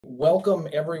Welcome,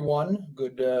 everyone.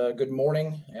 Good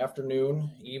morning, afternoon,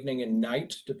 evening, and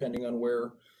night, depending on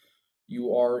where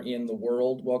you are in the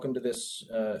world. Welcome to this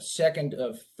second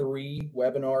of three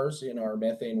webinars in our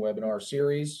methane webinar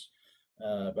series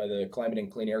by the Climate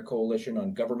and Clean Air Coalition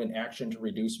on government action to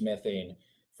reduce methane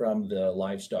from the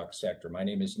livestock sector. My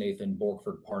name is Nathan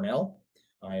Borgford Parnell.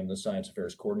 I am the Science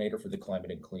Affairs Coordinator for the Climate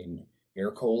and Clean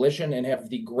Air Coalition and have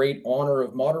the great honor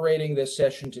of moderating this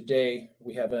session today.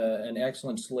 We have an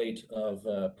excellent slate of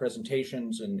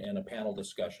presentations and a panel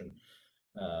discussion,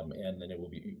 and then it will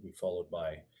be followed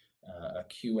by a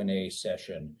Q&A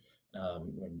session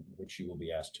in which you will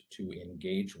be asked to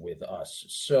engage with us.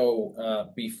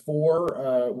 So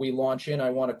before we launch in, I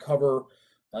want to cover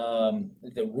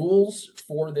the rules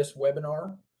for this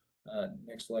webinar.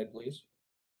 Next slide, please.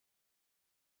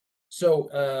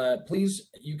 So please,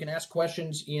 you can ask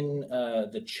questions in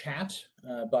the chat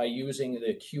by using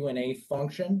the Q&A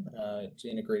function. It's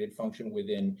an integrated function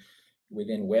within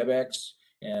WebEx.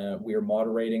 We are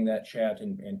moderating that chat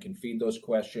and can feed those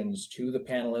questions to the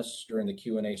panelists during the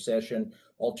Q&A session.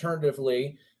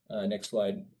 Alternatively, next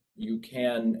slide, you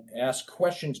can ask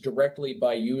questions directly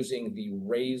by using the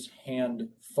raise hand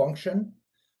function.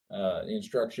 The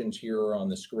instructions here are on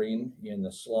the screen in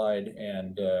the slide,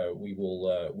 and we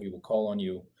will call on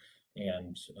you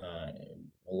and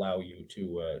allow you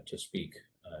to speak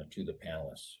to the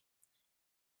panelists.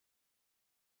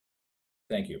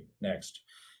 Thank you. Next.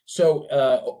 So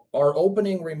our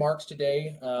opening remarks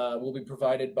today will be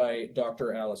provided by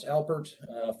Dr. Alice Alpert,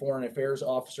 Foreign Affairs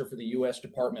Officer for the U.S.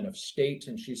 Department of State,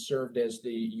 and she's served as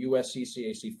the U.S.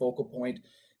 CCAC focal point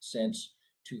since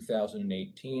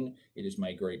 2018. It is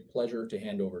my great pleasure to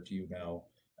hand over to you now,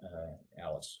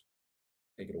 Alice.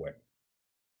 Take it away.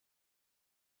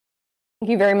 Thank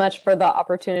you very much for the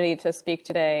opportunity to speak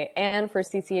today and for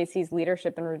CCAC's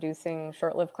leadership in reducing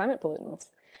short-lived climate pollutants.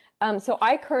 So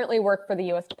I currently work for the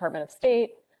U.S. Department of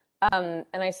State, and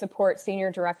I support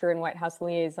Senior Director and White House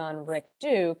Liaison Rick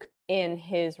Duke in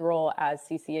his role as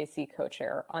CCAC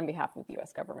co-chair on behalf of the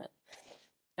U.S. government.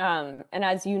 And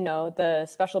as you know, the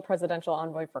Special Presidential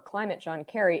Envoy for Climate, John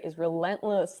Kerry, is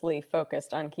relentlessly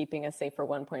focused on keeping a safer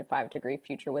 1.5-degree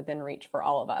future within reach for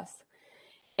all of us.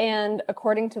 And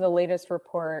according to the latest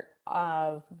report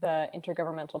of the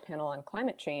Intergovernmental Panel on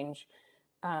Climate Change,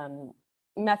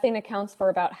 methane accounts for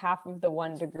about half of the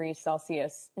 1 degree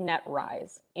Celsius net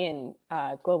rise in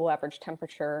global average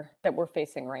temperature that we're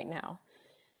facing right now.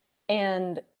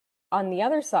 And on the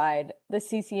other side, the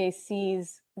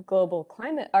CCAC's global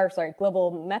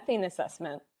methane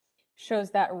assessment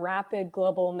shows that rapid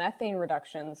global methane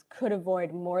reductions could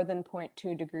avoid more than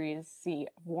 0.2 degrees C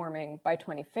warming by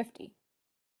 2050.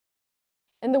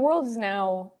 And the world is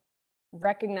now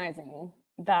recognizing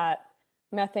that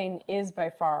methane is by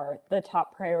far the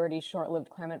top priority short-lived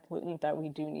climate pollutant that we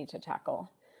do need to tackle.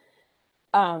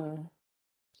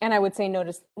 And I would say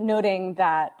noting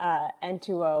that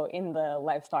N2O in the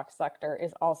livestock sector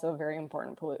is also a very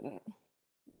important pollutant.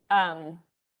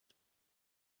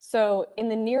 So in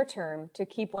the near term, to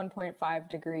keep 1.5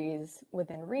 degrees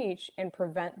within reach and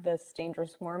prevent this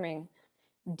dangerous warming,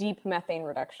 deep methane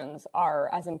reductions are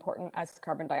as important as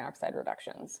carbon dioxide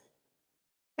reductions.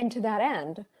 And to that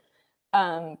end,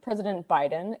 President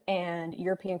Biden and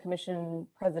European Commission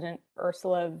President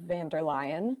Ursula von der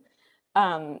Leyen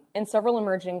and several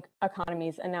emerging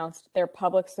economies announced their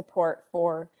public support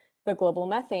for the Global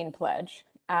Methane Pledge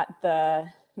at the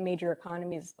Major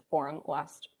Economies Forum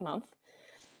last month.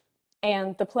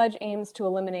 And the pledge aims to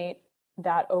eliminate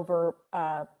that over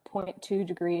 0.2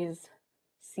 degrees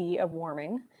C of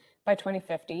warming by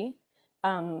 2050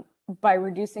 by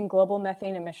reducing global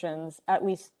methane emissions at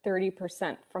least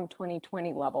 30% from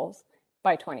 2020 levels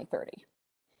by 2030.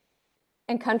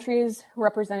 And countries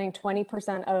representing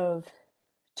 20% of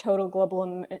total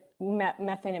global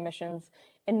methane emissions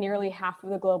and nearly half of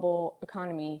the global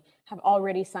economy have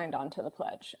already signed on to the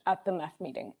pledge at the MEF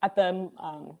meeting, at the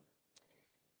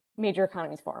Major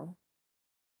Economies Forum.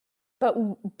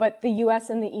 But the US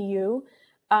and the EU,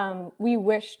 we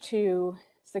wish to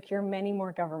secure many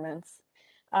more governments'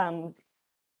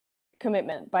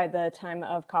 commitment by the time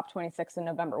of COP26 in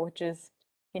November, which is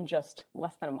in just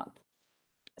less than a month.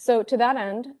 So to that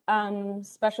end,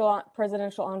 Special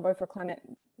Presidential Envoy for Climate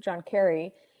John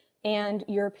Kerry and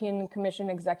European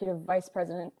Commission Executive Vice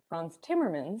President Frans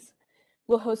Timmermans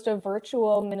will host a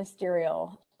virtual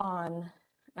ministerial on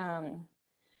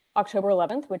October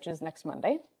 11th, which is next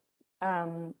Monday,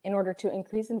 in order to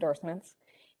increase endorsements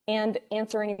and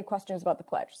answer any questions about the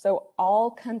pledge. So all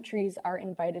countries are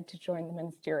invited to join the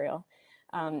ministerial.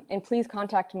 And please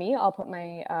contact me. I'll put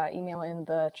my email in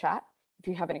the chat if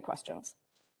you have any questions.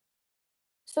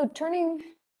 So turning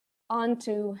on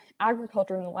to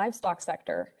agriculture and the livestock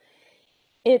sector,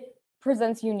 it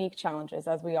presents unique challenges,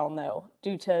 as we all know,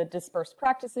 due to dispersed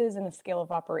practices and the scale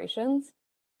of operations.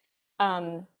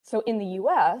 So in the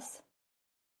US,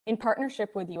 in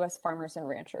partnership with US farmers and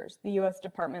ranchers, the US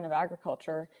Department of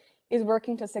Agriculture is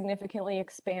working to significantly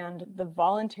expand the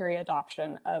voluntary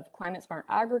adoption of climate-smart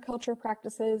agriculture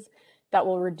practices that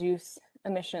will reduce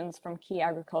emissions from key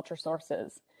agriculture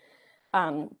sources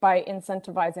by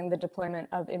incentivizing the deployment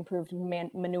of improved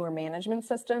manure management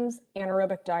systems,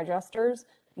 anaerobic digesters,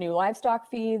 new livestock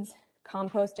feeds,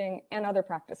 composting, and other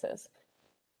practices.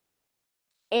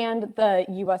 And the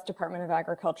US Department of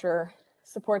Agriculture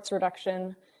supports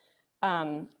reduction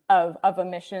of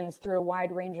emissions through a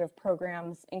wide range of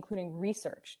programs, including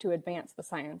research to advance the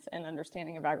science and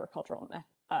understanding of agricultural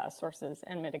sources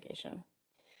and mitigation.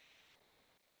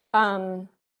 On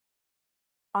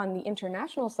the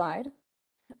international side,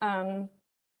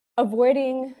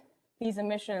 avoiding these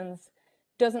emissions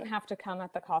doesn't have to come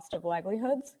at the cost of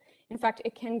livelihoods. In fact,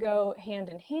 it can go hand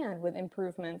in hand with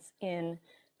improvements in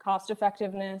cost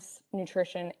effectiveness,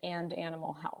 nutrition, and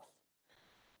animal health.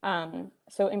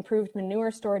 So improved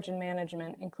manure storage and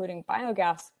management, including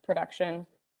biogas production,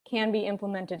 can be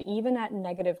implemented even at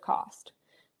negative cost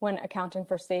when accounting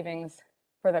for savings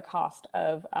for the cost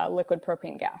of liquid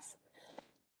propane gas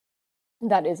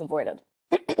that is avoided.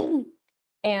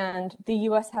 And the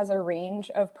US has a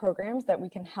range of programs that we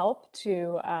can help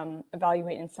to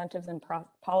evaluate incentives and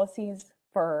policies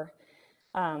for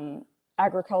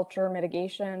agriculture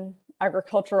mitigation,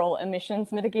 agricultural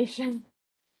emissions mitigation.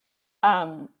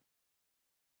 And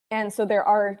so there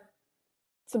are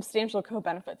substantial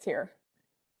co-benefits here,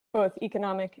 both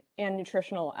economic and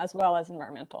nutritional, as well as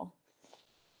environmental.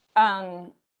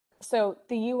 So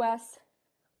the US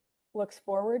looks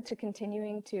forward to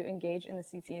continuing to engage in the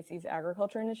CCAC's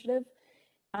agriculture initiative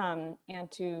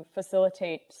and to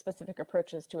facilitate specific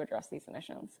approaches to address these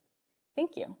emissions.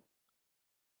 Thank you.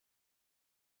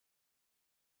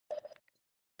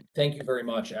 Thank you very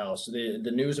much, Alice.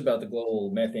 The news about the global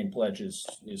methane pledge is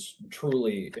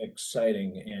truly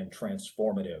exciting and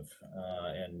transformative.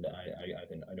 And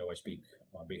I know I speak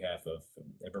on behalf of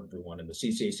everyone in the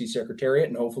CCAC Secretariat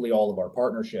and hopefully all of our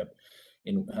partnership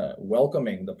in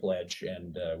welcoming the pledge.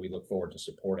 And we look forward to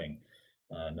supporting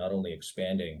not only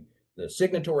expanding the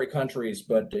signatory countries,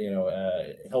 but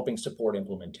helping support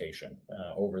implementation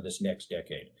over this next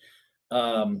decade.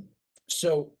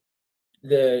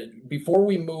 Before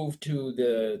we move to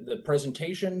the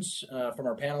presentations from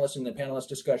our panelists in the panelist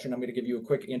discussion, I'm going to give you a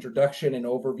quick introduction and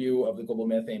overview of the global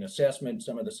methane assessment,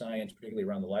 some of the science, particularly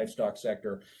around the livestock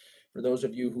sector. For those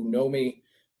of you who know me,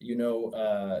 you know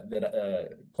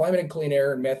that climate and clean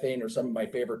air and methane are some of my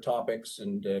favorite topics.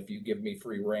 And if you give me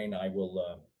free rein,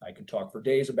 I could talk for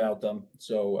days about them.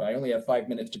 So I only have 5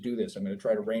 minutes to do this. I'm going to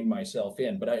try to rein myself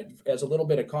in. But as a little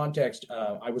bit of context,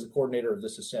 I was the coordinator of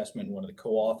this assessment and one of the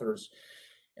co-authors.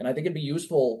 And I think it'd be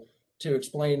useful to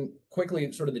explain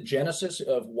quickly sort of the genesis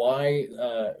of why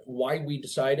we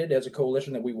decided as a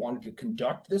coalition that we wanted to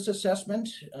conduct this assessment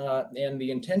and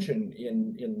the intention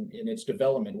in its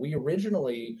development. We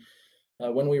originally,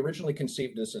 when we originally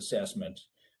conceived this assessment,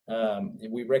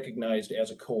 we recognized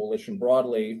as a coalition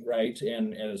broadly, right,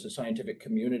 and as a scientific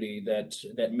community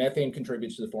that methane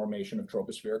contributes to the formation of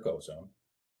tropospheric ozone.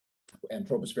 And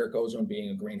tropospheric ozone being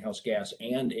a greenhouse gas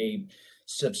and a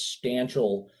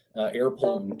substantial air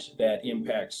pollutant that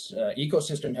impacts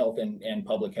ecosystem health and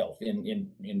public health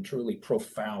in truly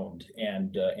profound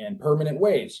and permanent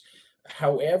ways.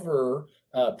 However,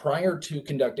 prior to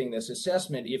conducting this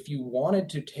assessment, if you wanted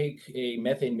to take a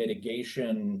methane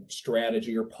mitigation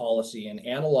strategy or policy and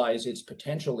analyze its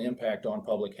potential impact on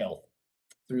public health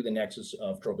through the nexus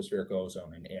of tropospheric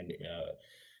ozone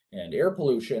and air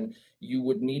pollution, you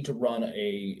would need to run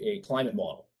a climate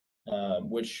model,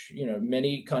 which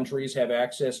many countries have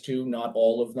access to, not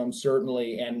all of them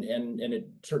certainly, and it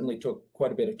certainly took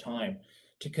quite a bit of time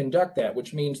to conduct that,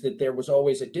 which means that there was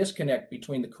always a disconnect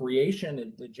between the creation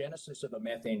and the genesis of a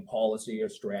methane policy or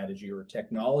strategy or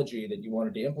technology that you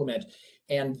wanted to implement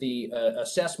and the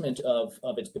assessment of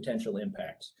its potential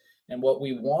impacts. And what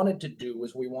we wanted to do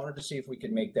was we wanted to see if we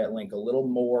could make that link a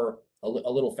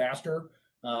little faster,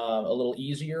 a little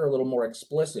easier, a little more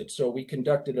explicit. So we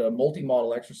conducted a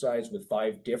multi-model exercise with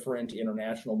 5 different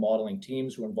international modeling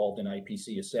teams who were involved in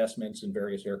IPC assessments and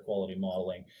various air quality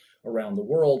modeling around the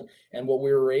world. And what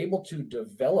we were able to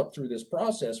develop through this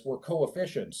process were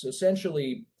coefficients,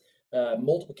 essentially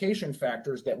multiplication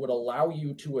factors that would allow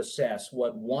you to assess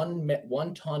what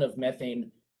one ton of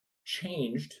methane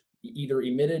changed either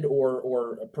emitted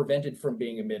or prevented from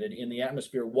being emitted in the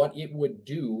atmosphere, what it would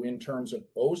do in terms of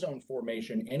ozone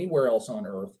formation anywhere else on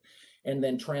Earth, and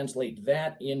then translate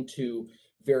that into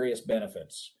various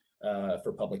benefits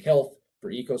for public health,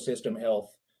 for ecosystem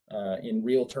health, in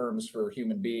real terms for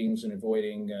human beings, and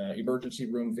avoiding emergency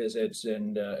room visits,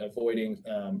 and avoiding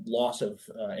loss of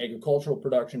agricultural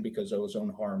production because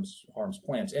ozone harms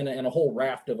plants, and a whole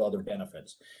raft of other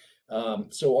benefits.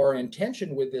 So our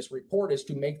intention with this report is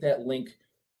to make that link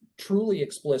truly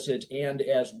explicit and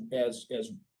as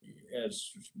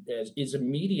is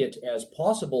immediate as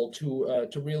possible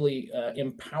to really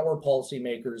empower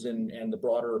policymakers and the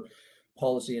broader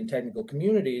policy and technical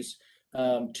communities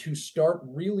to start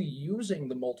really using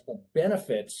the multiple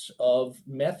benefits of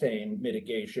methane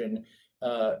mitigation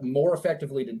more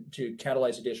effectively to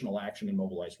catalyze additional action and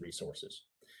mobilize resources.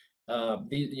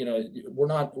 We're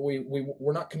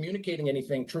not communicating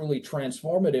anything truly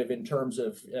transformative in terms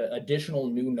of additional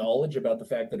new knowledge about the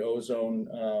fact that ozone,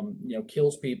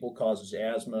 kills people, causes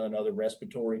asthma and other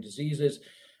respiratory diseases,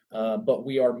 but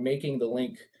we are making the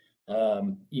link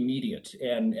immediate,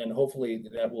 and hopefully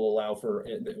that will allow for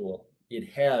it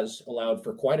has allowed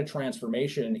for quite a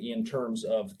transformation in terms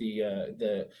of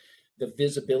the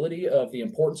visibility of the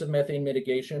importance of methane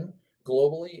mitigation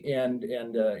globally, and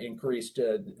increased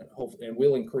and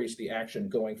will increase the action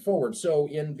going forward. So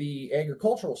in the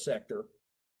agricultural sector,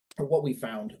 what we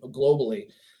found globally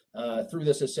through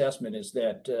this assessment is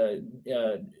that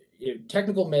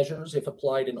technical measures, if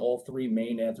applied in all three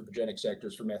main anthropogenic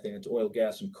sectors for methane, it's oil,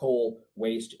 gas, and coal,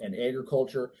 waste, and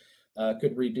agriculture,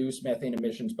 could reduce methane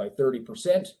emissions by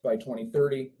 30% by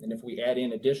 2030. And if we add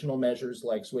in additional measures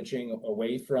like switching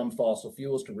away from fossil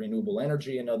fuels to renewable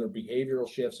energy and other behavioral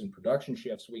shifts and production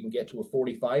shifts, we can get to a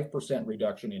 45%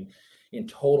 reduction in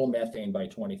total methane by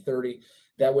 2030.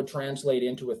 That would translate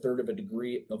into a third of a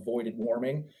degree avoided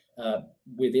warming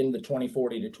within the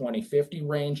 2040 to 2050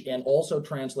 range, and also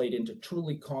translate into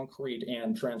truly concrete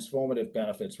and transformative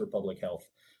benefits for public health,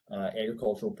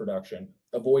 agricultural production,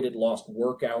 avoided lost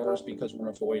work hours because we're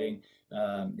avoiding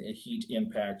heat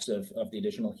impacts of the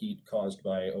additional heat caused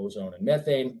by ozone and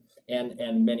methane,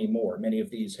 and many more. Many of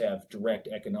these have direct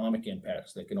economic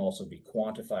impacts that can also be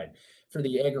quantified. For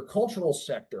the agricultural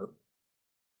sector,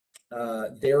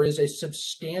 there is a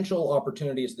substantial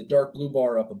opportunity, as the dark blue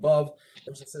bar up above,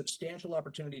 there's a substantial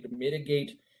opportunity to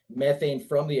mitigate methane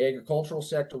from the agricultural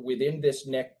sector within this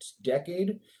next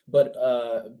decade, but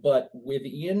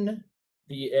within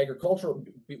the agricultural,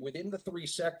 within the three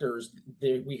sectors,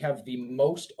 we have the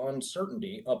most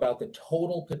uncertainty about the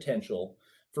total potential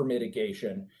for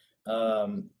mitigation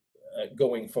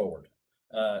going forward.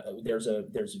 There's a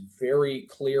very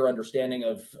clear understanding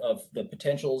of the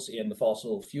potentials in the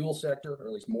fossil fuel sector, or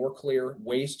at least more clear.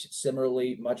 Waste,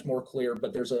 similarly, much more clear,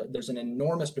 but there's an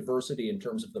enormous diversity in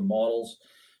terms of the models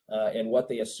and what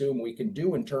they assume we can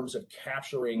do in terms of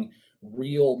capturing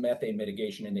real methane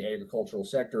mitigation in the agricultural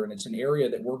sector. And it's an area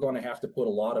that we're going to have to put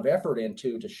a lot of effort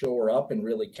into to shore up and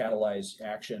really catalyze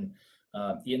action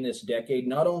in this decade,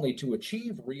 not only to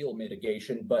achieve real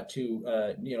mitigation, but to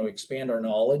expand our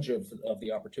knowledge of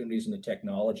the opportunities and the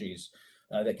technologies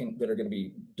that are going to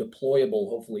be deployable,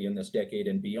 hopefully, in this decade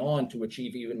and beyond, to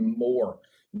achieve even more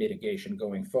mitigation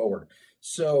going forward.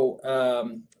 So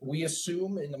we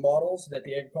assume in the models that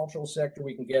the agricultural sector,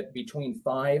 we can get between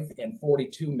 5 and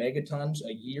 42 megatons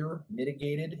a year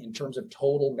mitigated in terms of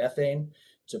total methane.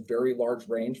 It's a very large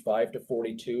range, 5 to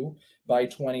 42 by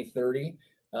 2030.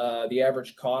 The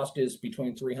average cost is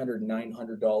between $300 and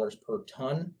 $900 per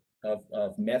ton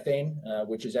of methane,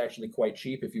 which is actually quite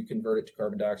cheap if you convert it to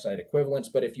carbon dioxide equivalents.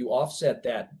 But if you offset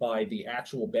that by the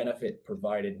actual benefit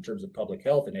provided in terms of public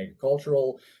health and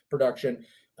agricultural production,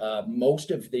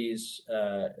 most of these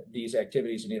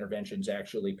activities and interventions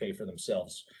actually pay for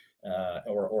themselves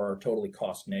or are totally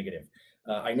cost negative.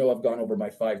 I know I've gone over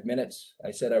my 5 minutes. I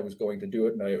said I was going to do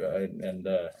it, and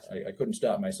I couldn't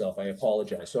stop myself. I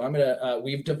apologize. So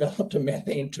we've developed a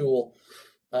methane tool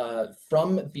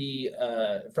from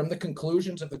the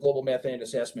conclusions of the global methane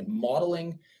assessment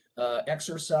modeling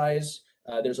exercise.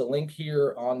 There's a link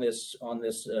here on this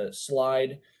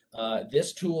slide.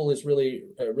 This tool is really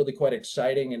quite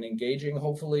exciting and engaging.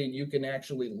 Hopefully, you can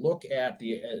actually look at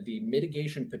the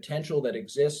mitigation potential that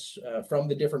exists from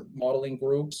the different modeling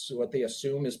groups, what they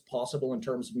assume is possible in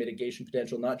terms of mitigation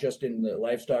potential, not just in the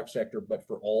livestock sector, but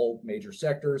for all major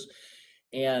sectors.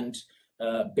 And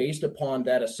based upon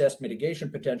that assessed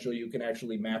mitigation potential, you can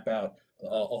actually map out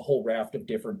a whole raft of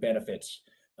different benefits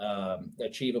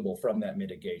achievable from that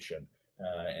mitigation,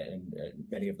 and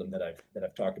many of them that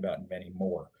I've talked about, and many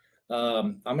more.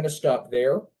 I'm going to stop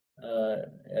there.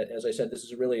 As I said, this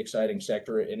is a really exciting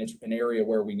sector, and it's an area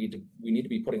where we need to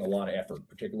be putting a lot of effort,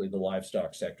 particularly the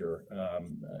livestock sector.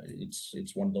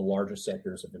 It's one of the largest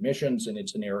sectors of emissions, and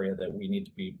it's an area that we need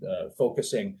to be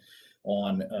focusing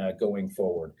on going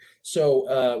forward.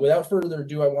 So without further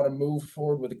ado, I want to move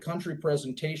forward with the country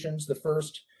presentations. The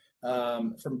first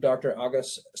from Dr.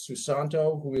 Agus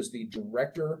Susanto, who is the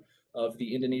director of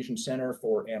the Indonesian Center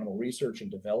for Animal Research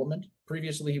and Development.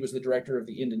 Previously, he was the director of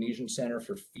the Indonesian Center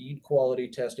for Feed Quality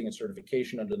Testing and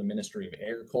Certification under the Ministry of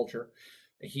Agriculture.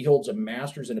 He holds a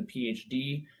master's and a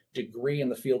PhD degree in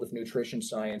the field of nutrition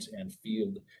science and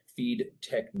feed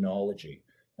technology.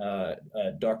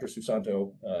 Dr.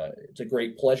 Susanto, it's a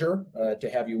great pleasure to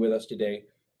have you with us today,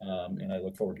 and I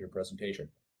look forward to your presentation.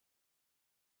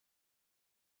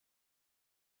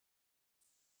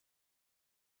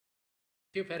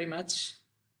 Thank you very much,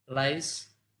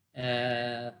 Lais.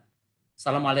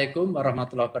 Assalamualaikum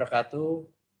warahmatullahi wabarakatuh.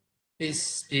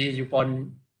 Peace be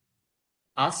upon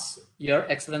us, Your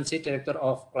Excellency, Director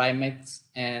of Climate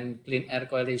and Clean Air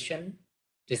Coalition,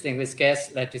 distinguished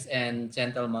guests, ladies and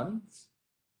gentlemen.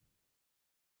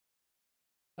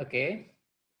 Okay.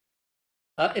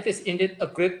 It is indeed a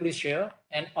great pleasure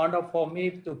and honor for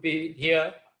me to be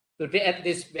here today at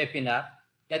this webinar.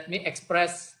 Let me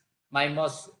express my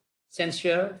most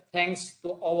sincere thanks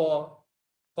to our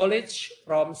college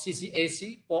from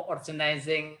CCAC for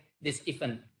organizing this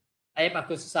event. I am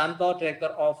Agus Susanto,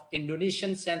 Director of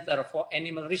Indonesian Center for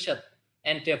Animal Research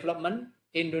and Development,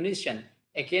 Indonesian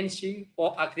Agency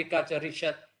for Agriculture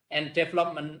Research and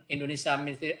Development, Indonesia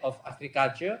Ministry of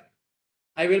Agriculture.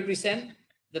 I will present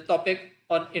the topic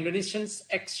on Indonesia's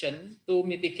action to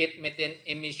mitigate methane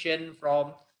emission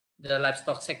from the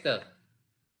livestock sector.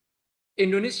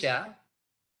 Indonesia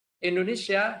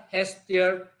has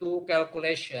tier 2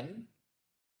 calculation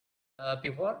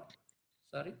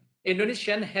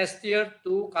Indonesian has tier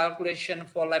 2 calculation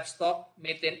for livestock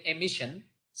methane emission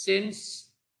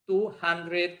since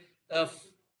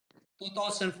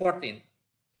 2014.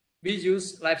 We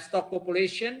use livestock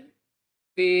population,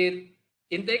 feed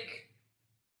intake,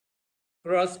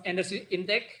 gross energy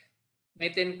intake,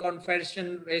 methane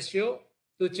conversion ratio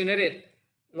to generate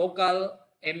local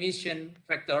emission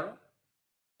factor.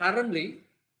 Currently,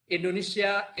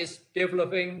 Indonesia is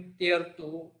developing tier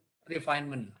 2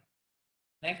 refinement.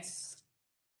 Next.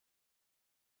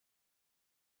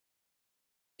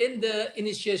 In the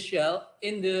initial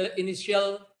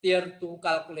tier 2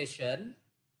 calculation,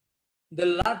 the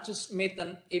largest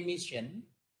methane emission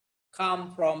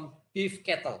come from beef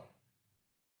cattle.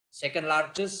 Second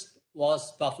largest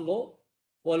was buffalo,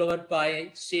 followed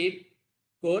by sheep,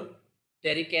 goat,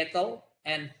 dairy cattle,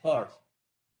 and horse.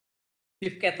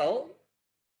 Beef cattle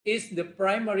is the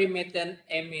primary methane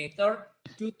emitter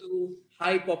due to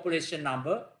high population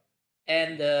number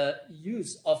and the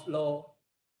use of low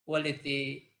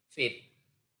quality feed.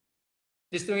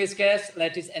 Distinguished guests,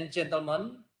 ladies and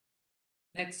gentlemen,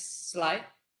 next slide.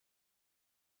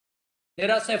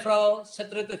 There are several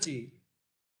strategies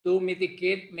to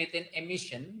mitigate methane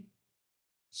emission,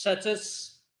 such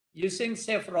as using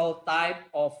several types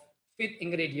of feed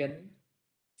ingredient,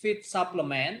 feed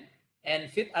supplement,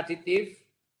 and feed additive,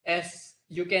 as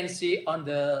you can see on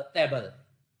the table.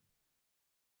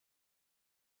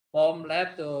 From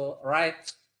left to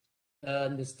right,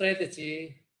 the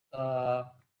strategy our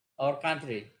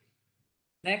country.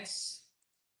 Next,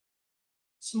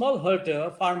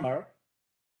 smallholder farmer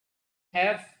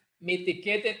have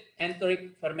mitigated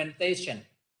enteric fermentation.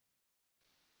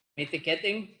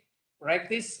 Mitigating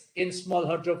practice in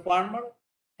smallholder farmer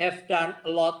have done a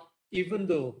lot even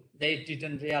though they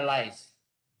didn't realize.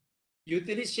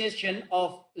 Utilization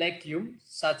of legumes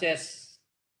such as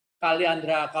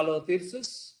Calliandra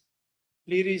calothyrsus,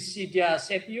 Lyricidia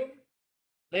sepium,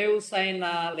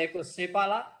 Leucaena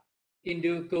leucocephala,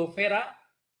 Indigofera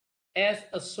as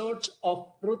a source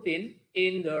of protein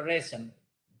in the ration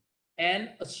and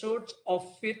a source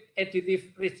of feed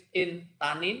additive rich in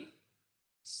tannin,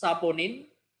 saponin,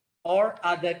 or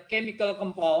other chemical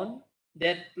compound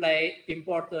that play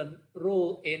important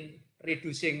role in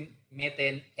reducing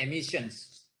methane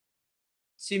emissions.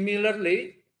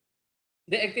 Similarly,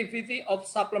 the activity of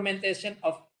supplementation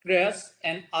of grass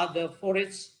and other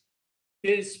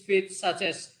forage-based feed such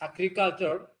as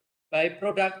agriculture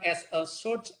byproduct as a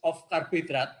source of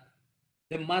carbohydrate,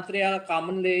 the material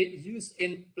commonly used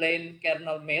in plain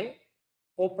kernel meal,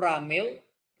 copra meal,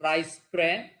 rice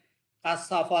bran,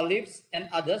 cassava leaves, and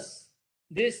others.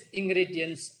 These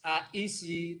ingredients are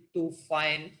easy to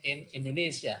find in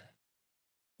Indonesia.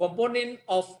 Components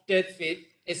of dead feed,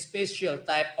 a special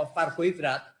type of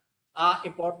carbohydrate, are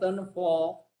important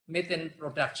for methane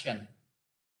production.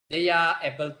 they are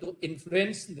able to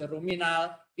influence the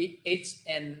ruminal pH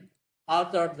and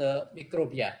alter the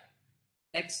microbia.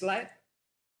 Next slide.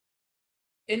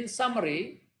 In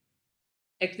summary,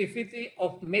 activity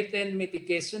of methane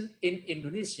mitigation in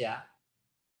Indonesia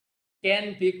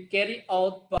can be carried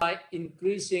out by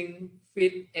increasing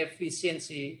feed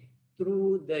efficiency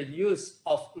through the use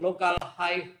of local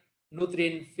high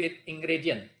nutrient feed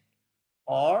ingredient,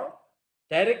 or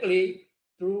directly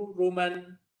through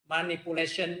rumen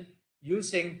manipulation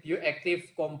using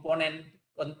bioactive component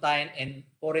contained in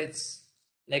forage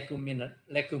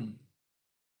legume.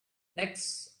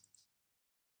 Next.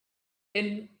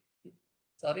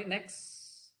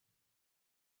 Next.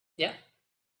 Yeah.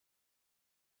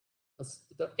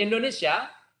 Indonesia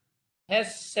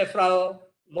has several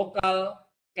local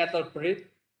cattle breeds,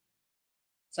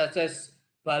 such as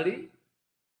Bali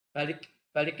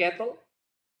cattle,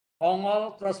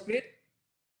 Ongol crossbreed,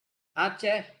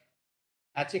 Aceh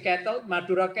cattle,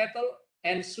 Madura cattle,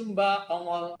 and Sumba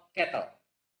Ongol cattle.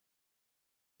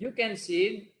 You can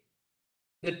see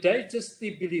the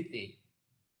digestibility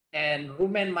and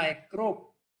rumen microbe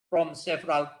from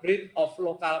several breeds of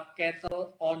local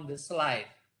cattle on the slide.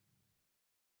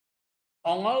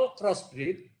 Ongol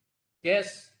crossbreed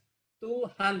gets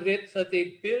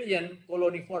 230 billion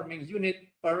colony forming unit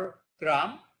per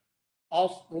gram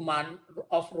of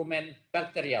rumen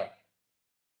bacterial.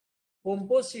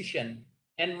 Composition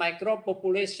and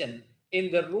micropopulation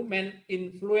in the rumen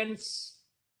influence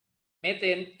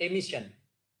methane emission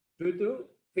due to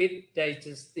feed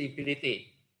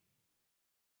digestibility.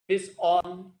 Based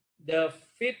on the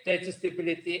feed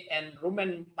digestibility and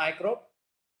rumen microbe,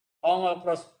 Ongol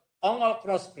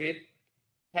crossbreed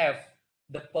have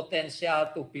the potential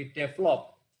to be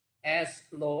developed as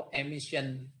low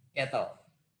emission cattle.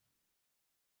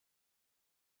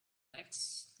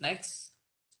 Next.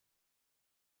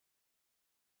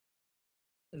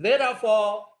 There are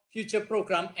 4 future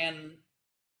programs and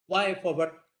why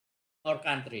forward our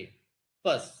country.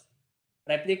 First,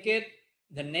 replicate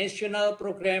the national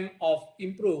program of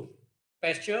improved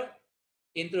pasture,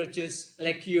 introduce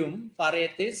legume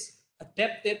varieties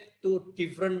adapted to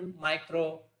different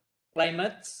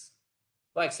microclimates,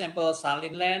 for example,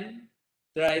 saline land,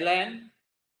 dry land,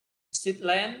 seed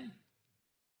land.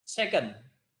 Second,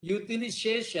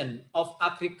 utilization of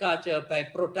agriculture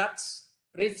byproducts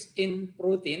rich in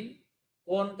protein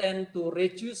content to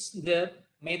reduce the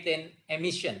methane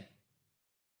emission.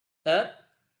 Third,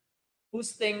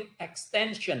 boosting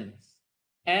extension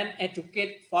and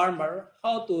educate farmers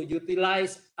how to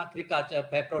utilize agriculture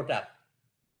byproduct.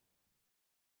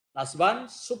 Last one,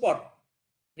 support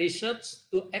research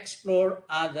to explore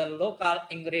other local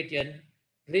ingredients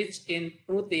rich in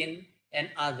protein and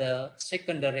other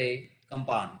secondary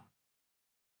compounds.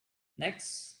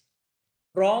 Next,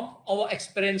 from our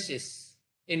experiences,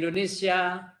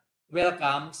 Indonesia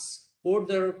welcomes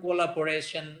further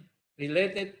collaboration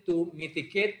related to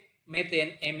mitigate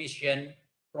methane emission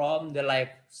from the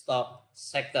livestock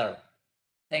sector.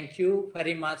 Thank you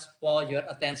very much for your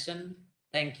attention.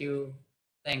 Thank you.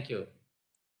 Thank you.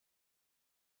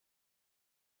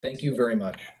 Thank you very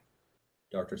much,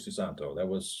 Dr. Susanto. That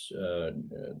was a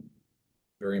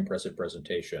very impressive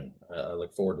presentation. I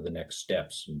look forward to the next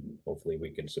steps, and hopefully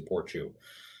we can support you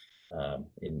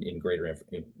in greater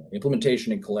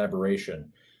implementation and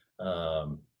collaboration.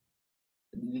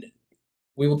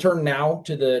 We will turn now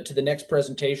to the next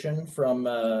presentation from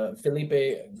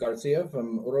Felipe Garcia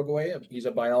from Uruguay. He's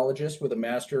a biologist with a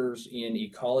master's in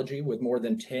ecology with more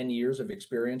than 10 years of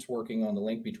experience working on the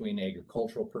link between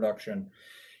agricultural production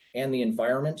and the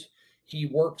environment. He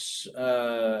works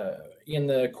in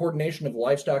the coordination of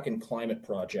Livestock and Climate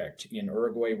Project in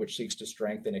Uruguay, which seeks to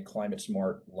strengthen a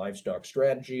climate-smart livestock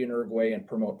strategy in Uruguay and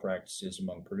promote practices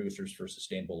among producers for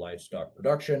sustainable livestock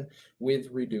production with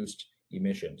reduced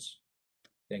emissions.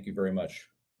 Thank you very much.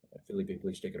 Felipe,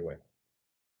 please take it away.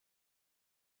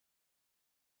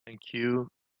 Thank you,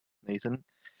 Nathan.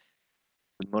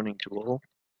 Good morning to all.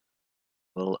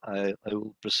 Well, I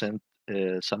will present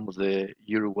some of the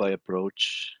Uruguay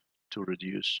approach to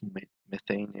reduce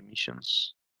methane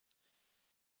emissions.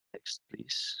 Next,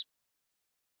 please.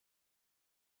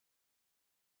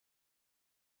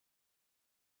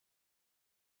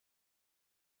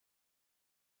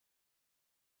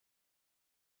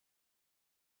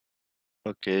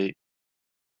 Okay.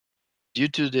 Due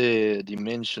to the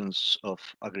dimensions of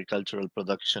agricultural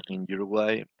production in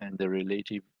Uruguay and the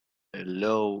relative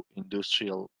low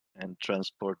industrial and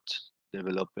transport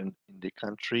development in the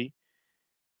country,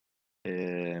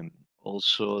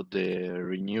 also the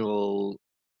renewable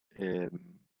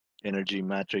energy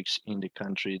matrix in the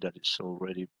country that is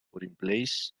already put in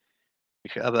place, We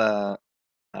have a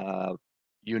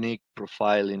unique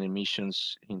profile in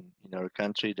emissions in our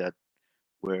country, that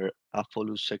where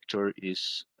AFOLU sector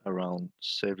is around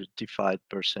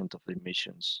 75% of the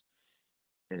emissions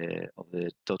of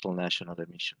the total national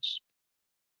emissions.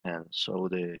 And so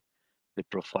the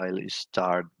profile is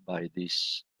starred by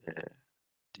this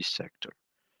sector.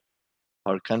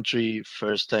 Our country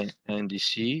first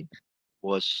NDC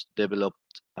was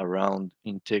developed around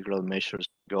integral measures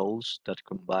goals that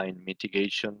combine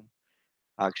mitigation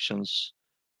actions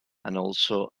and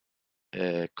also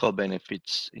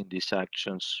co-benefits in these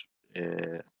actions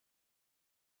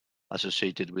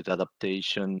associated with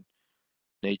adaptation,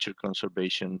 nature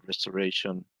conservation,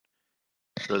 restoration,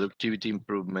 productivity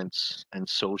improvements, and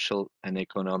social and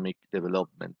economic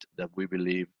development that we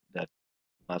believe that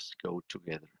must go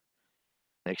together.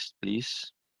 Next,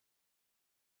 please.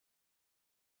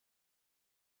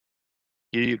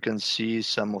 Here you can see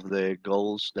some of the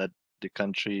goals that the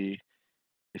country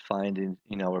defined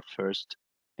in our first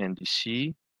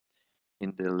NDC.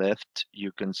 In the left,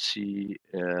 you can see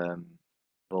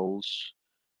goals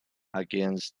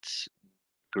against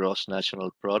gross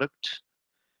national product.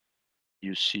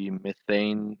 You see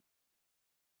methane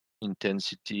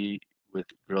intensity with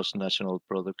gross national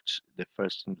product, the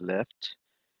first in the left.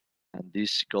 And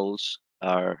these goals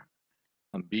are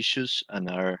ambitious and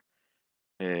are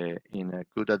in a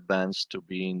good advance to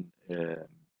being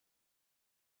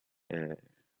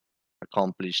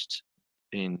accomplished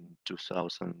in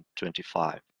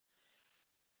 2025.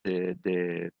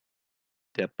 The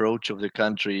approach of the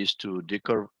country is to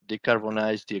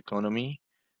decarbonize the economy,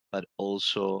 but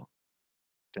also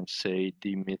can say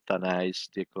demethanize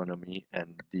the economy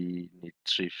and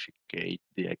denitrificate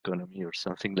the economy or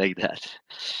something like that.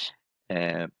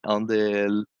 On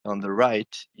the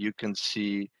right, you can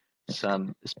see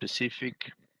some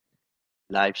specific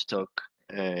livestock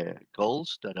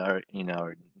goals that are in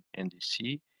our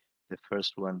NDC. The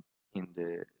first one in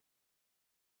the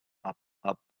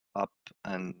up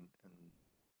and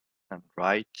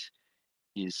right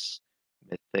is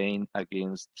methane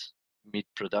against meat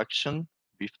production,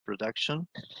 beef production.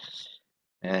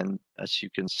 And as you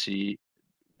can see,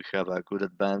 we have a good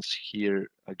advance here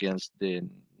against the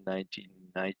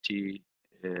 1990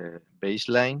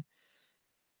 baseline,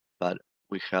 but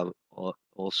we have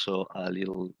also a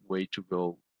little way to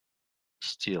go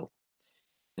still.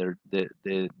 The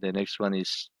next one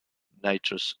is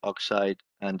nitrous oxide,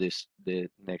 and the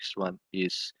next one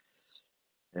is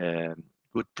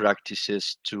good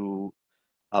practices to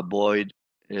avoid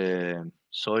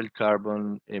soil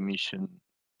carbon emission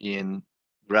in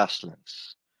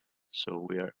grasslands. So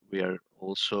we are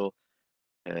also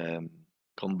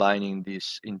combining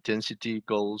these intensity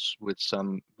goals with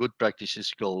some good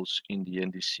practices goals in the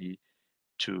NDC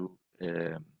to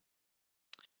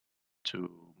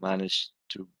manage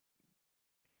to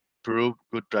prove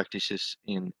good practices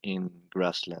in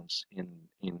grasslands in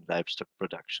livestock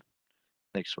production.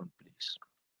 Next one, please.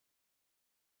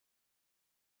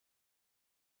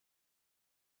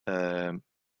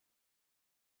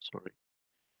 Sorry.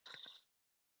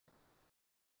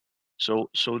 So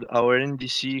our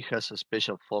NDC has a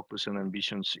special focus on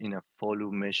ambitions in a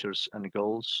follow measures and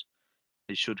goals.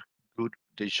 They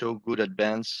show good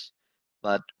advance,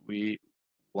 but we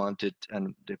wanted,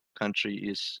 and the country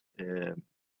is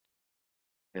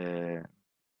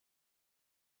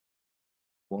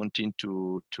wanting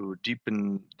to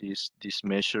deepen these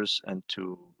measures and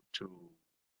to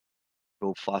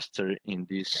go faster in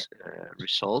these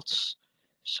results.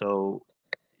 So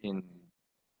in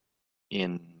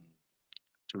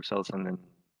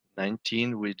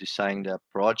 2019, we designed a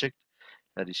project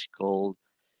that is called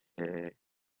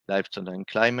Livestock and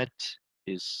Climate,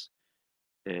 is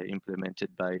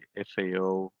implemented by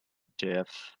FAO, JF,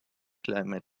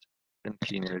 Climate and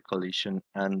Clean Air Coalition,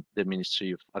 and the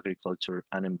Ministry of Agriculture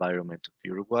and Environment of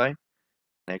Uruguay.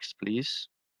 Next, please.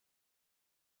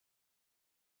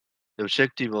 The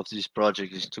objective of this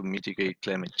project is to mitigate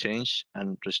climate change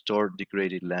and restore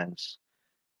degraded lands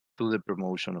through the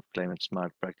promotion of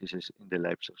climate-smart practices in the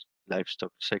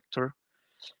livestock sector.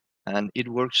 And it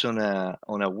works on a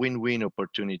win-win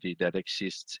opportunity that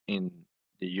exists in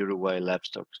the Uruguay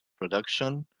livestock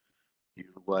production.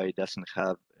 Uruguay doesn't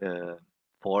have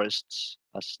forests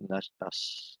as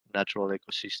natural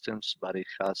ecosystems, but it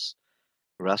has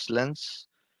grasslands.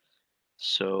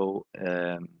 So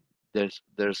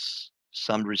there's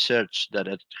some research that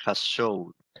it has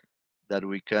shown that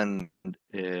we can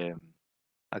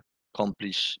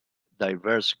accomplish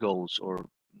diverse goals or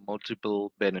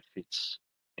multiple benefits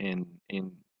in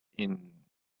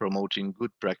promoting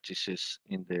good practices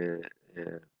in the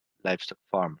livestock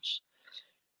farms.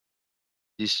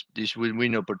 This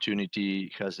win-win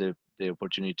opportunity has the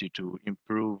opportunity to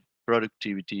improve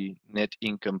productivity, net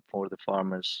income for the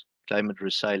farmers, climate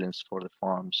resilience for the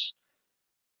farms,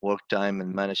 work time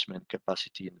and management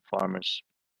capacity in the farmers,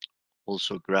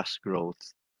 also grass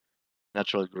growth,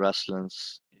 natural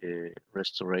grasslands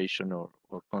restoration or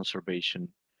conservation,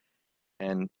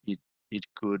 and it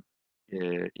could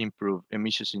improve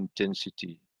emissions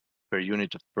intensity per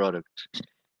unit of product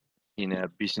in a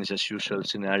business as usual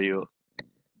scenario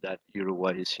that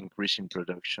Uruguay is increasing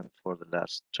production for the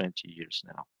last 20 years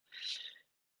now.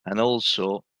 And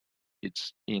also,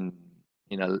 it's in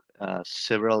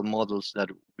several models that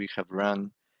we have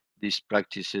run. These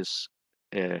practices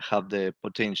have the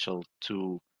potential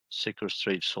to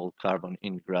sequestrate soil carbon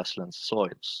in grassland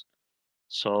soils.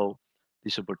 So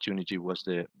this opportunity was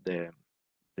the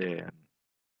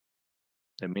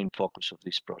main focus of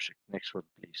this project. Next one,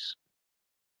 please.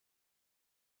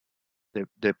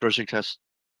 The project has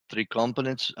three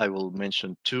components. I will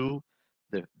mention two.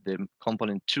 The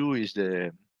component two is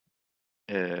the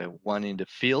one in the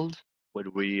field, where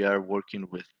we are working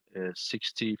with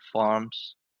 60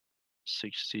 farms,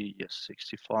 60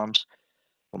 farms,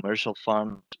 commercial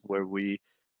farms, where we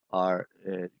are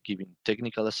giving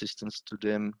technical assistance to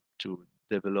them to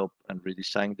develop and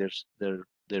redesign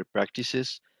their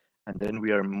practices. And then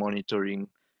we are monitoring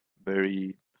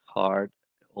very hard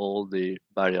all the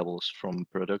variables from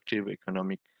productive,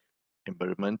 economic,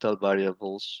 environmental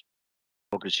variables,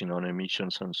 focusing on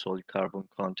emissions and soil carbon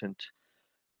content,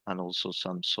 and also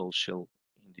some social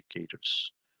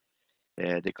indicators.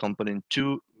 The component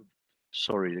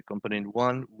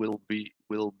one will be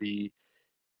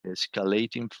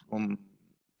escalating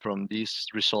from these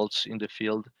results in the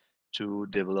field to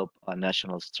develop a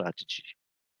national strategy.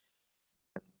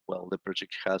 And, well, the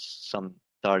project has some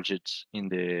targets in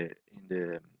the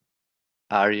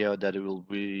area that it will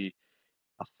be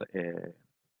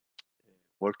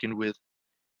working with,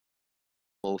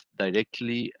 both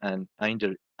directly and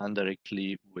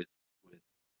indirectly with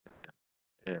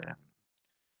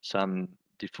some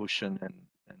diffusion and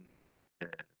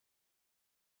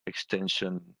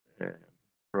extension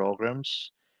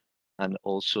programs, and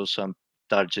also some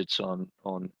targets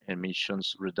on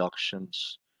emissions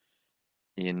reductions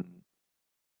in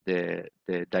the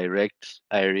direct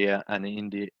area and in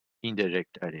the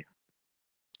indirect area.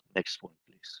 Next one,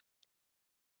 please.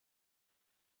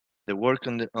 The work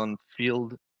on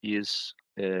field is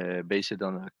based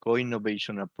on a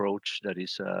co-innovation approach that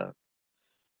is a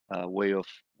way of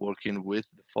working with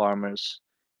the farmers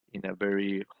in a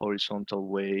very horizontal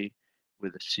way,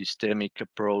 with a systemic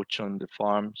approach on the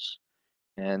farms,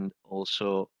 and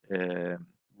also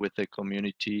with the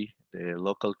community, the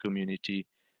local community,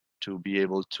 to be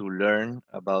able to learn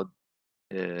about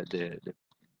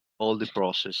all the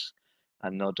process,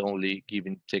 and not only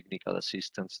giving technical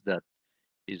assistance that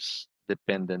is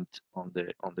dependent on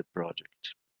the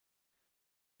project.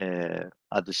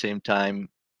 At the same time,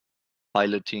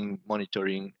 piloting,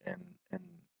 monitoring, and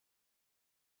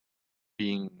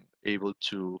being able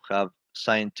to have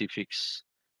scientifics,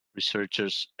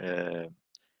 researchers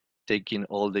taking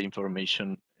all the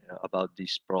information about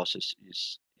this process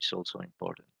is also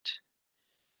important.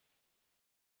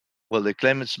 Well, the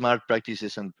climate smart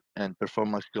practices and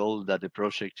performance goal that the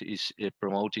project is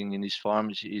promoting in these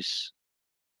farms is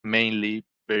mainly,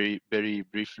 very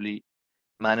briefly,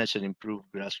 manage and improve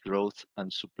grass growth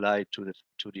and supply to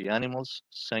the animals,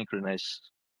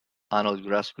 synchronize annual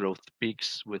grass growth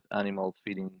peaks with animal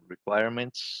feeding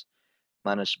requirements,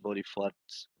 manage body fat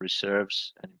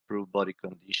reserves, and improve body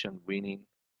condition, weaning,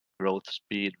 growth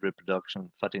speed,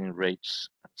 reproduction, fattening rates,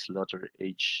 and slaughter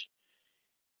age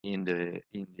in the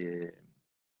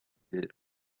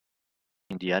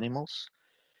animals,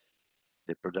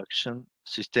 the production,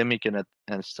 systemic and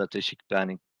strategic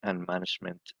planning and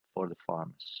management for the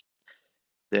farmers.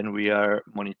 Then we are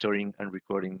monitoring and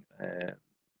recording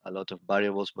a lot of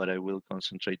variables, but I will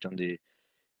concentrate on the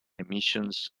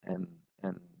emissions and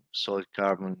soil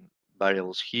carbon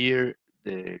variables here.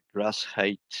 The grass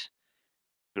height,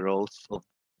 growth of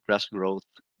grass growth,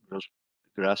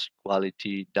 grass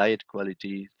quality, diet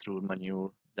quality through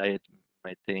manure, diet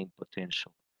methane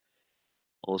potential.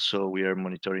 Also, we are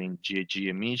monitoring GHG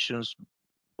emissions,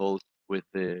 both with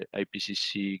the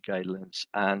IPCC guidelines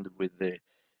and with the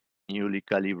newly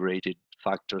calibrated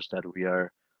factors that we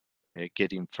are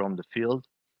getting from the field.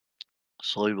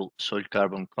 Soil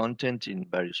carbon content in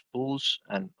various pools,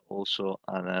 and also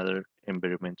another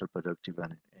environmental, productive,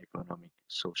 and economic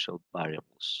social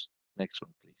variables. Next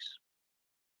one, please.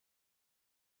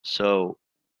 So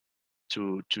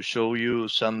to show you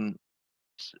some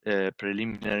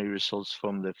preliminary results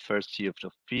from the first year of the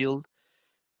field,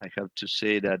 I have to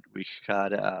say that we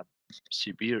had a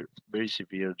very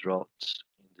severe droughts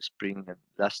in the spring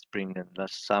and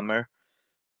last summer.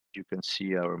 You can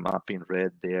see our map in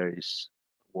red. There is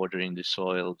water in the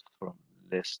soil from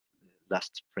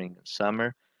last spring and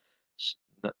summer.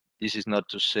 This is not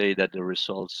to say that the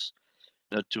results,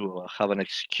 not to have an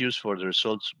excuse for the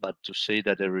results, but to say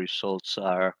that the results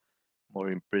are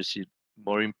more impressive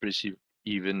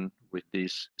even with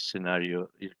this scenario,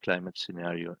 climate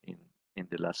scenario in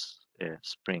the last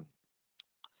spring.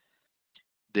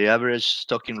 The average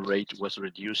stocking rate was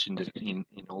reduced in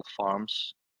all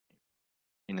farms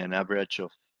in an average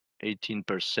of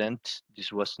 18%.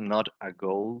 This was not a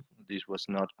goal. This was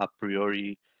not a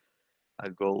priori a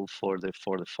goal for the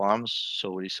farms.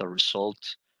 So it is a result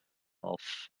of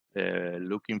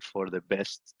looking for the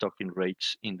best stocking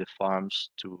rates in the farms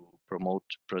to promote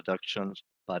production,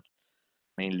 but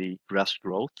mainly grass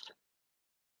growth.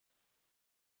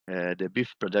 The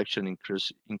beef production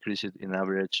increased in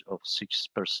average of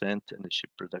 6% and the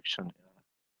sheep production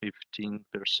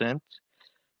 15%.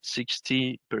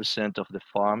 60% of the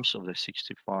farms, of the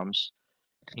 60 farms,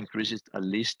 increased at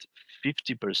least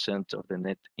 50% of the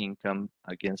net income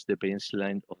against the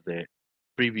baseline of the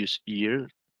previous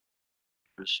years.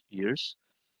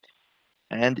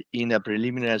 And in a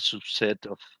preliminary subset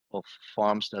of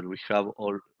farms that we have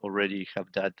already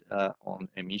have that on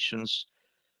emissions,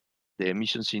 the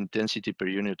emissions intensity per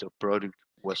unit of product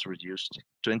was reduced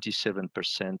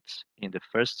 27% in the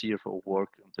first year of work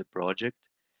of the project.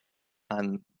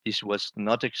 And this was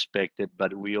not expected,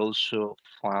 but we also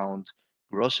found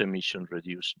gross emission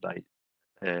reduced by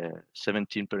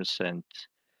 17%.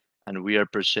 And we are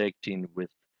projecting with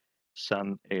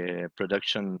some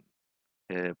production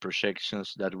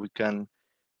projections that we can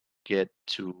get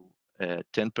to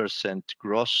 10%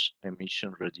 gross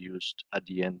emission reduced at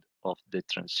the end of the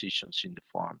transitions in the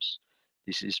farms.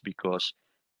 This is because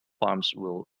farms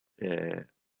will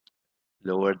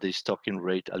lower the stocking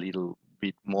rate a little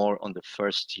bit more on the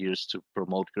first years to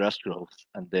promote grass growth,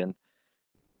 and then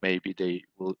maybe they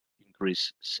will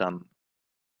increase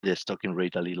the stocking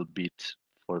rate a little bit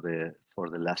for the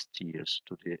last years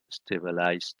to the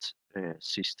stabilized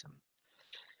system.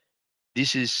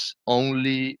 This is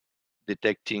only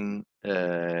detecting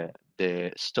the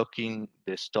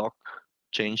stock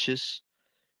changes.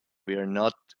 We are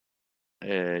not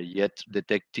yet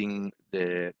detecting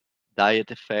the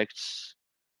diet effects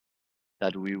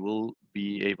that we will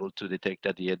be able to detect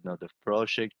at the end of the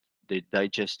project, the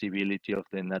digestibility of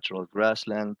the natural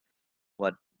grassland,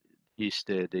 what is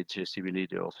the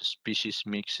digestibility of species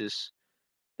mixes,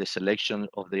 the selection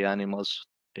of the animals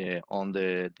on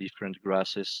the different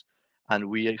grasses, and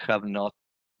we have not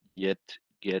yet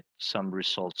get some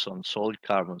results on soil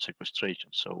carbon sequestration.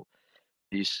 So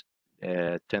this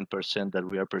 10% that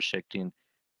we are projecting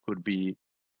could be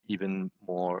even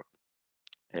more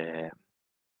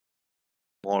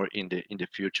in the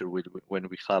future when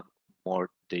we have more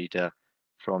data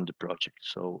from the project.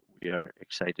 So we are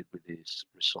excited with these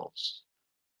results.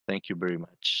 Thank you very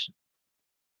much.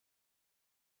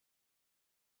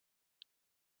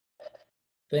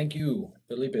 Thank you,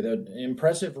 Felipe. The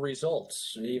impressive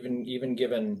results, even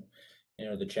given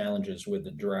the challenges with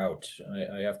the drought.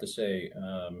 I have to say,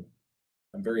 I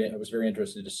was very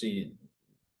interested to see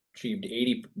achieved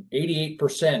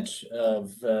 88%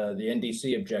 of the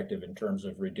NDC objective in terms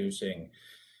of reducing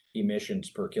emissions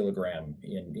per kilogram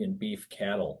in beef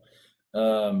cattle.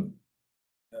 I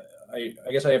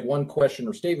guess I have one question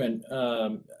or statement.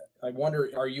 I wonder,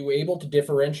 are you able to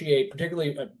differentiate,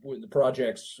 particularly with the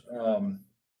projects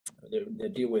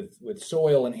that deal with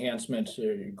soil enhancement,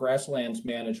 grasslands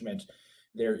management?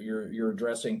 You're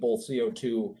addressing both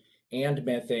CO2 and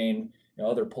methane,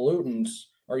 other pollutants.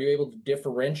 Are you able to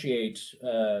differentiate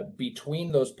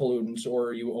between those pollutants, or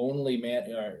are you only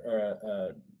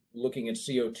looking at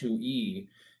CO2e?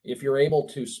 If you're able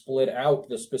to split out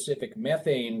the specific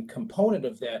methane component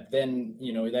of that, then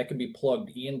that can be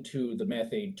plugged into the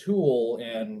methane tool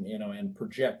and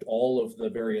project all of the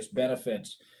various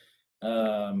benefits,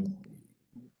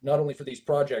 not only for these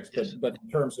projects, Yes. but in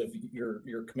terms of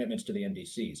your commitments to the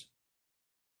NDCs.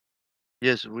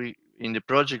 Yes, in the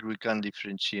project we can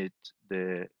differentiate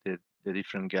the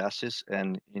different gases,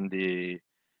 and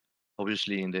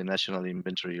obviously in the national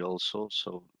inventory also,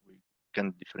 so we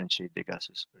can differentiate the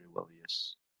gases very well.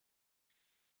 Yes.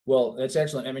 Well, that's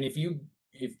excellent. I mean, if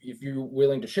you're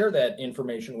willing to share that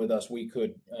information with us, we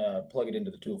could plug it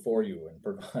into the tool for you and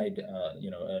provide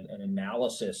an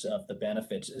analysis of the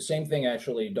benefits. Same thing,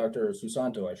 actually, Dr.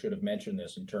 Susanto. I should have mentioned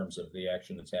this in terms of the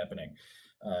action that's happening.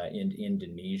 in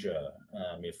Indonesia.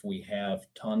 If we have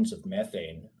tons of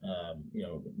methane,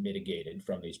 mitigated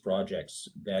from these projects,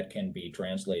 that can be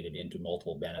translated into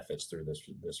multiple benefits through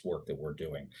this work that we're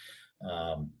doing.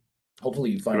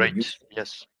 Hopefully you find it useful.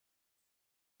 Yes.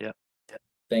 Yeah.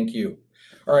 Thank you.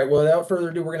 All right. Well, without further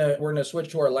ado, we're gonna switch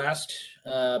to our last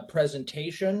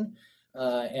presentation,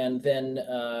 and then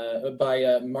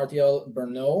by Martial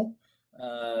Bernot.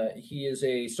 He is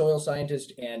a soil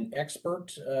scientist and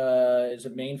expert. His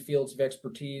main fields of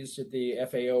expertise at the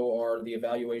FAO are the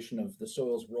evaluation of the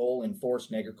soil's role in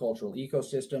forest and agricultural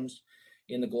ecosystems,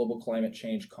 in the global climate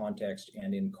change context,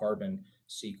 and in carbon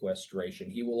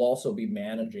sequestration. He will also be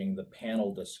managing the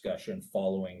panel discussion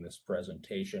following this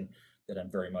presentation that I'm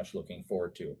very much looking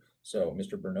forward to. So,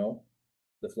 Mr. Bernot,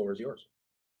 the floor is yours.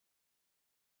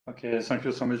 Okay, thank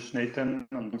you so much, Nathan,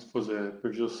 and thanks for the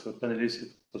previous panelists. It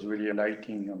was really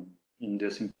enlightening in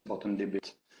this important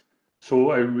debate.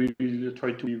 So I will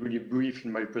try to be really brief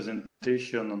in my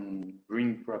presentation and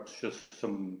bring perhaps just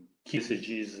some key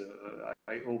messages.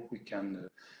 I hope we can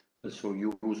also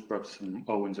use perhaps in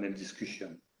the next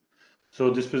discussion. So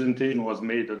this presentation was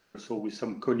made also with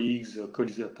some colleagues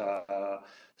that are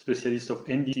specialists of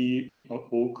NDC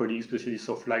or colleagues specialists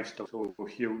of livestock. So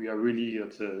here we are really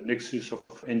at the nexus of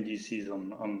NDCs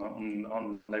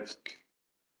on livestock.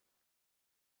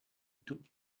 To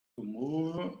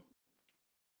move.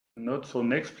 Not so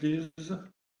next, please.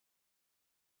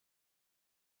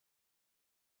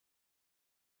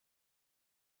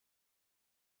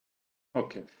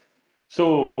 Okay.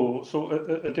 So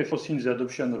since the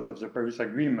adoption of the Paris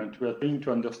Agreement, we are trying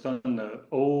to understand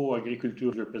how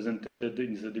agriculture is represented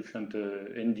in the different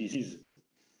NDCs.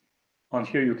 And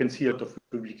here you can see a lot of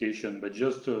publication, but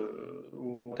just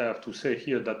what I have to say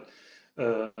here that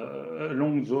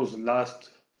along those last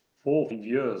 4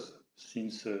 years,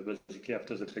 since basically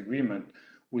after that agreement,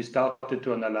 we started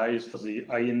to analyze for the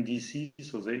INDC,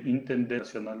 so the intended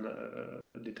national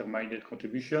determined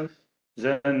contribution.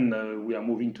 Then we are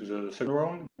moving to the second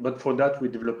round, but for that we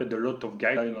developed a lot of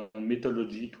guidelines and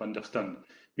methodology to understand,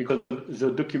 because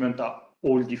the documents are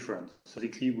all different. So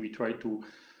basically we try to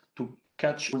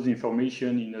catch all the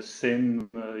information in the same,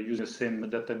 use the same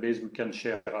database we can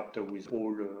share after with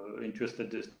all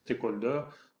interested stakeholders.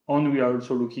 And we are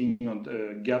also looking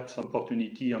at gaps,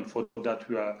 opportunity, and for that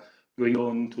we are going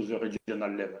on to the regional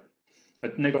level.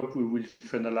 At next up, we will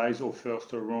finalize our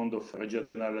first round of regional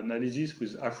analysis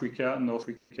with Africa, North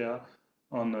Africa,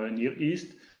 and Near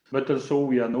East. But also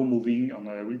we are now moving, and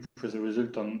I will present the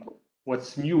result on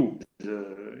what's new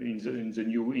in the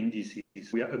new indices.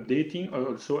 We are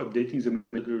also updating the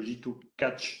methodology to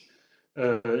catch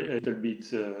a little bit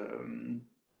to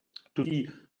see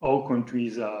how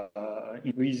countries are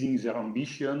increasing their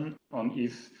ambition, and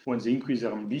if when they increase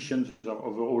their ambitions, their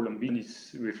overall ambition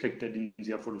is reflected in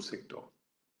their follow sector.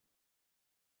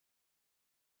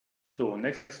 So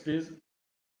next, please.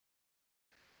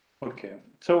 Okay,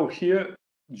 so here,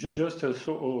 just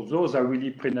so those are really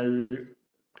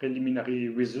preliminary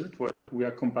results. What we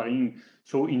are comparing.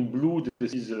 So in blue,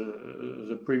 this is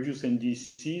the previous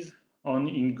NDCs. And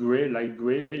in gray, light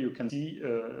gray, you can see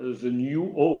the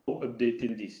new or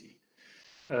updated NDC.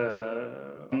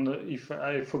 And if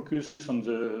I focus on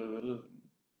the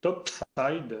top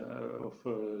side of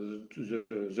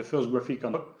the first graphic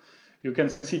on top, you can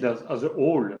see that as a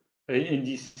whole,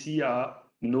 NDC are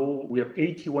now, we have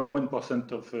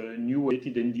 81% of new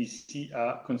updated NDC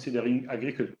are considering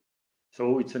agriculture.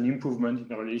 So it's an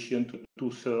improvement in relation to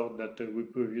 2/3 that we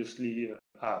previously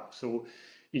have. So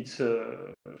it's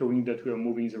showing that we are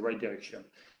moving in the right direction.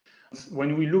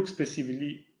 When we look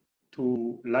specifically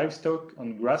to livestock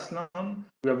and grassland,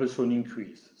 we have also an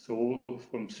increase. So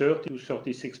from 30 to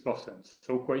 36%.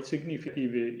 So quite significant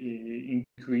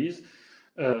increase.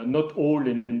 Not all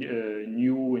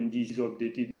new NDCs or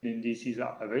updated NDCs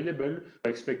are available.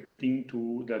 We're expecting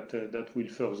that will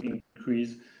further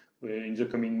increase in the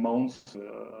coming months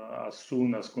as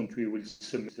soon as country will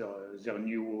submit their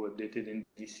new updated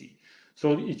NDC.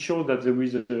 So it shows that there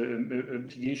is a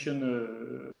mitigation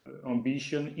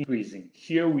ambition increasing.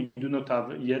 Here we do not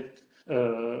have yet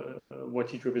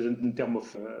what it represents in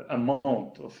terms of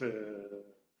amount of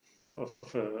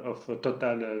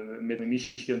total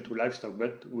emission to livestock,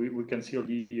 but we can see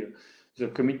already the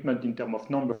commitment in terms of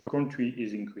number of countries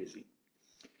is increasing.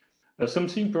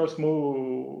 Something perhaps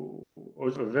more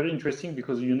also very interesting,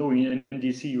 because in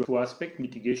NDC you have two aspects,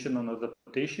 mitigation and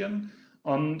adaptation.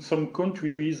 And some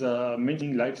countries are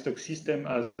mentioning livestock system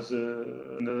as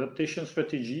an adaptation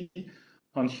strategy.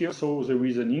 And here, so there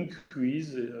is an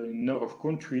increase in number of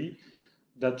countries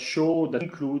that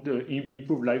include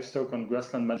improved livestock and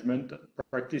grassland management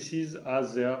practices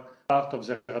as their part of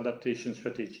their adaptation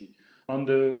strategy. And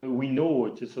we know,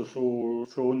 it is also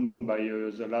shown by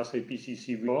the last IPCC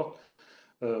report,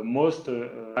 most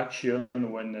action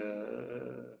when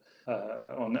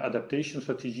on adaptation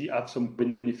strategy have some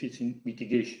benefits in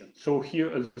mitigation. So here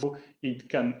also it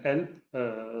can help.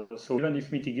 So even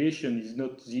if mitigation is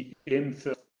not the aim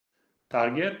first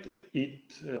target,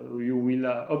 you will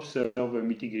observe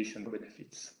mitigation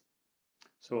benefits.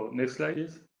 So next slide,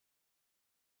 please.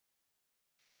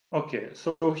 Okay,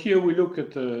 so here we look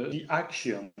at the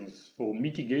actions for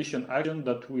mitigation action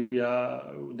that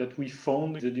we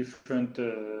found in the different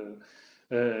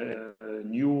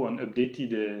new and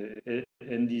updated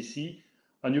NDC,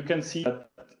 and you can see that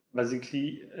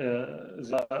basically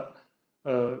they are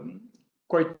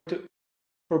quite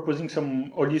proposing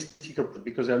some holistic approach,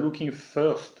 because they're looking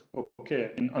first, okay,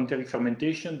 in enteric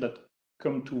fermentation that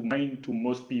come to mind to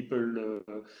most people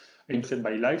interested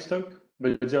by livestock,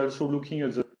 but they're also looking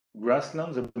at the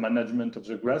grasslands, the management of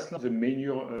the grasslands, the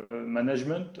manure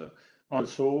management,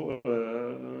 also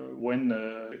when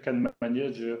can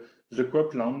manage the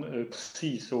cropland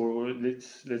sea. So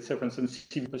let's say, for instance,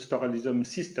 pastoralism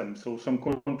system. So some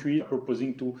countries are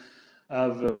proposing to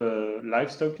have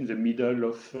livestock in the middle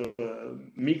of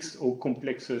mixed or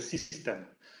complex system.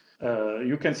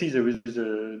 You can see there is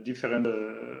a different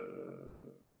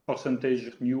percentage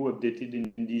of new updated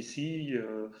in DC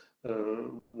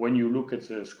when you look at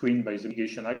the screen by the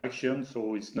mitigation action,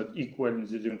 so it's not equal in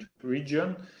the different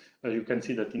region. You can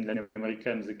see that in Latin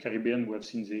America and the Caribbean, we have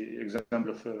seen the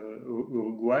example of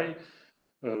Uruguay.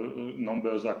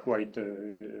 Numbers are quite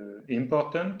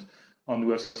important. And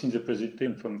we have seen the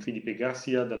presentation from Felipe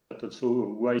Garcia that also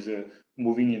Uruguay is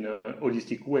moving in a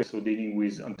holistic way, so dealing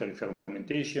with enteric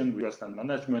fermentation, with grassland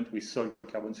management, with soil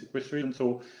carbon sequestration.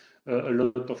 So a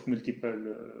lot of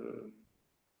multiple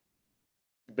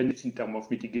benefits in terms of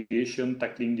mitigation,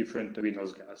 tackling different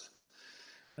greenhouse gas.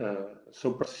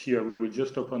 So perhaps here we'll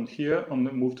just open here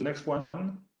and move to the next one.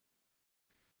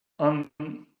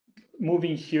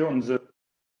 Moving here on the,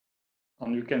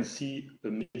 and you can see a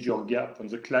major gap on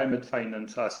the climate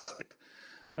finance aspect.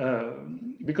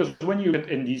 Because when you get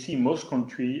NDC, most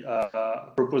countries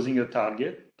are proposing a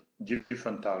target,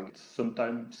 different targets,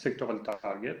 sometimes sectoral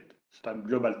target, sometimes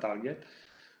global target.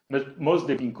 But most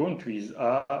developing countries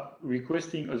are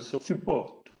requesting also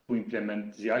support to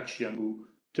implement the action,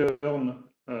 to turn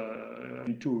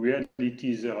into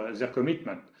reality their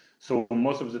commitment. So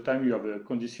most of the time you have a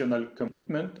conditional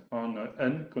commitment on an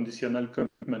unconditional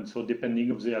commitment, so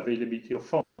depending on the availability of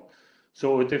funds.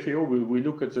 So at FAO, we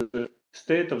look at the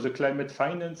state of the climate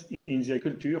finance in the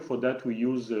agriculture. For that, we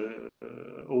use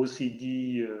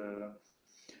OECD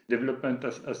Development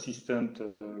Assistant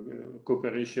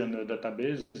Cooperation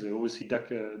Database, the OECD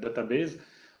database,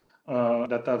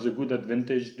 that has a good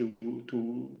advantage to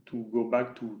go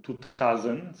back to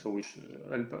 2000, so which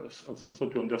help us also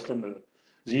to understand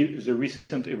the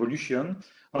recent evolution.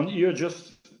 And here,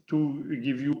 just to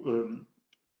give you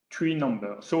three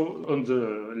numbers. So on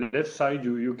the left side,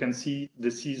 you can see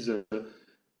this is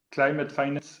climate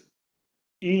finance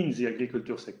in the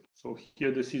agriculture sector. So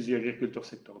here, this is the agriculture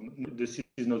sector. This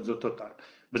is not the total.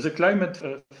 But the climate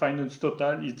finance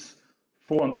total is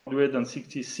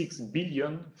 466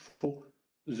 billion for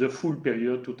the full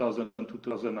period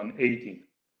 2000-2018.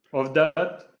 Of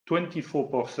that,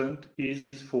 24% is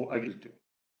for agriculture.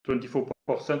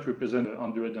 24% represent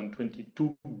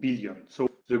 122 billion. So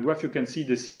the graph you can see,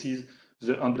 this is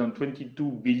the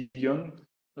 122 billion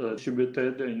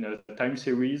distributed in a time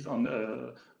series on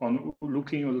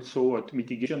looking also at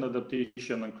mitigation,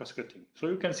 adaptation, and cross-cutting. So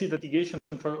you can see that mitigation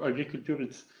for agriculture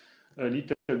is a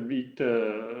little bit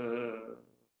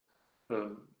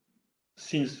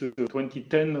since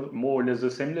 2010, more or less the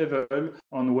same level,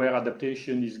 on where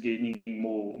adaptation is gaining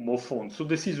more funds. So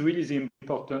this is really the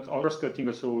important. Cross-cutting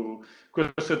also,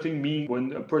 cross-cutting means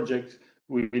when a project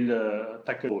will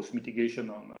tackle both mitigation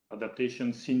and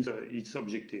adaptation since its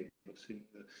objective.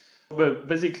 But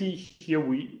basically, here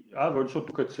we have also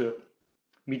to cut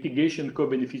mitigation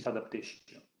co-benefits adaptation.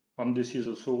 And this is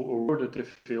also a role at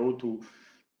FAO to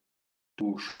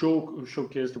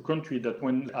showcase to country that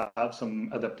when I have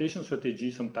some adaptation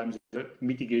strategy, sometimes the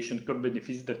mitigation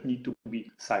co-benefits that need to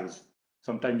be sized.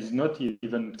 Sometimes it's not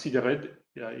even considered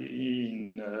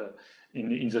in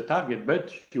the target,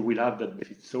 but you will have that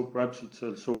benefit. So perhaps it's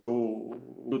also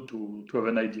good to have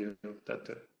an idea of that.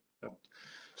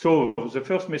 So the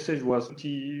first message was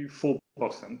 24%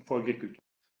 for agriculture.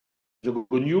 The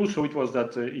good news, so it was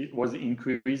that it was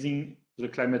increasing the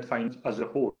climate finance as a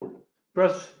whole.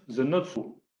 Plus, the not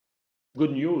so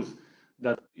good news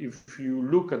that if you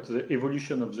look at the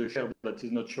evolution of the share that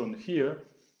is not shown here,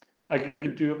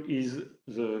 agriculture is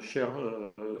the share,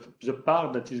 the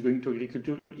part that is going to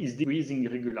agriculture is decreasing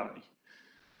regularly.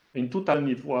 In 2000,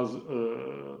 it was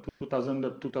 2000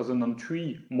 to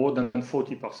 2003, more than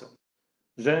 40%.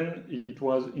 Then it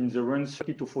was in the range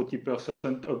 30 to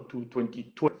 40% up to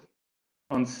 2012.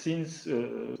 And since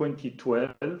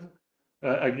 2012,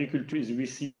 agriculture is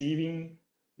receiving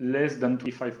less than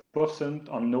 25%,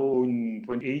 and now in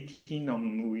 2018,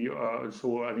 and we are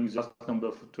also having the last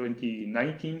number for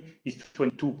 2019, is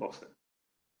 22%.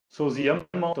 So the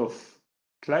amount of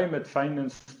climate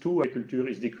finance to agriculture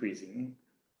is decreasing,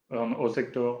 and all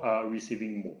sectors are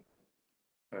receiving more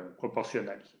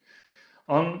proportionally.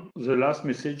 And the last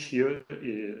message here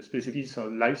is specifically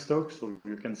on livestock. So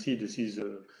you can see this is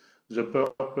the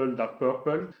purple, dark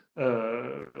purple,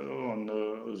 on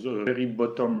the very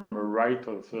bottom right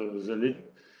of the list.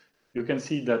 You can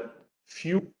see that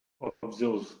few of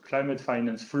those climate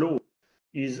finance flow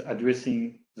is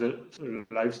addressing the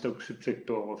livestock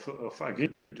subsector of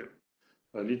agriculture.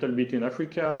 A little bit in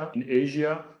Africa, in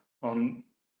Asia, on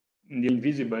the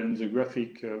invisible in the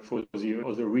graphic for the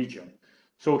other region.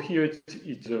 So here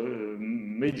it's a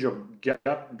major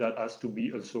gap that has to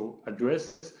be also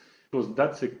addressed, because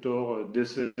that sector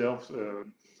deserves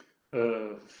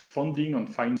funding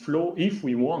and fine flow if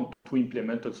we want to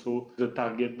implement also the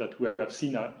target that we have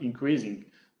seen are increasing.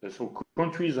 So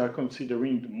countries are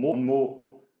considering more and more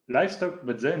livestock,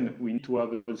 but then we need to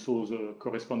have also the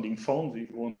corresponding funds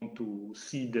if we want to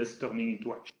see this turning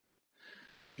into action.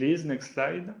 Please, next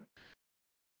slide.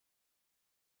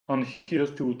 And here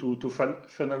to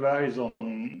finalize on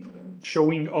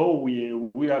showing how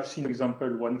we have seen, for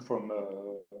example, one from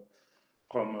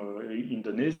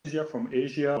Indonesia, from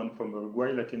Asia, one from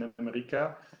Uruguay, Latin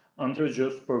America, and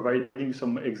just providing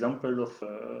some example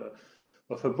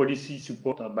of a policy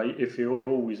support by FAO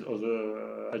with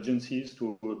other agencies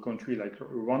to a country like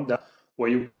Rwanda, where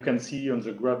you can see on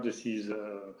the graph this is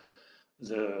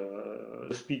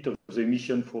the speed of the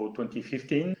emission for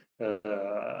 2015,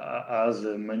 as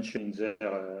mentioned in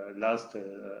their last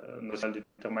national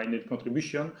determined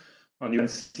contribution. And you can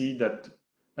see that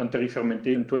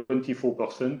anti-fermentation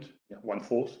 24%,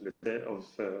 1/4, let's say, of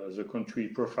the country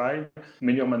profile.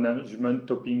 Manure management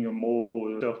topping more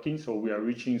 13, so we are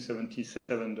reaching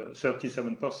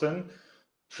 37%.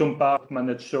 Some part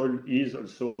managed soil is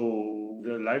also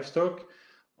the livestock.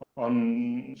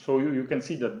 So you can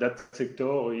see that that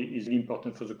sector is really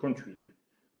important for the country.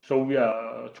 So we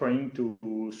are trying to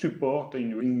support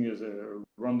in the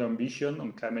Rwanda ambition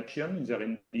on climate change in their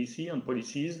NDC and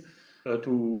policies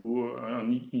to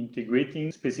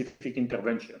integrating specific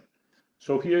intervention.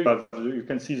 So here you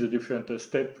can see the different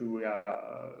steps we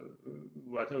are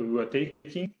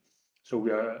taking. So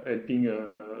we are helping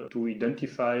to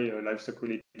identify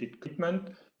livestock-related equipment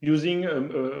using a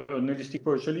holistic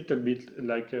approach, a little bit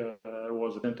like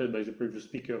was presented by the previous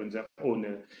speaker in their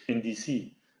own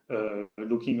NDC,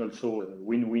 looking also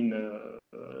win-win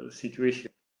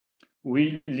situation.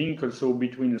 We link also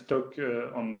between stock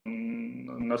on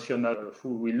national,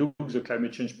 we look at the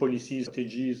climate change policies,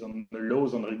 strategies, and the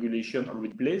laws and regulation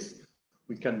already in place.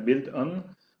 We can build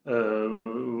on.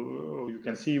 You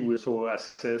can see we also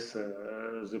assess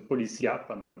the policy gap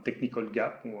and technical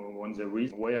gap when there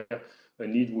is where a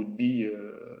need would be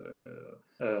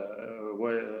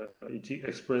where it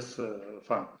express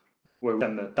where we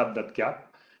can tap that gap.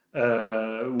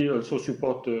 We also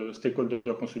support stakeholder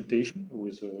consultation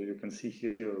with you can see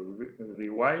here very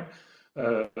wide.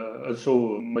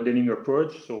 Also modeling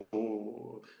approach, so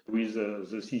with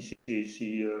the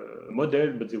CCAC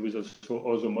model, but there is also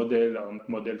other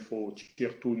model for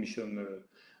tier 2 emission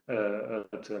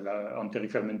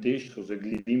anti-fermentation, so the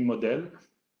GLIM model.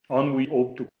 And we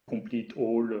hope to complete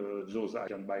all those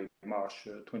actions by March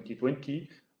 2020.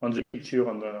 On the picture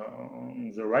on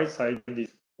the right side,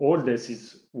 all this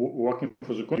is working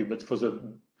for the country, but for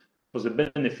the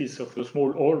benefits of the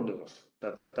smallholders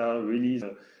that are really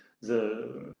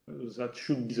that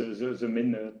should be the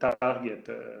main target.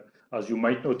 As you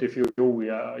might know, we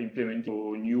are implementing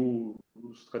a new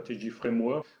strategy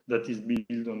framework that is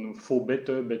built on for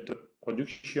better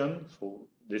production. So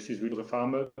this is with the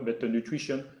farmer, better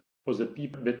nutrition for the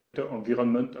people, better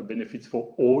environment and benefits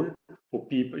for all, for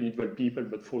people, individual people,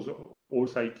 but for the whole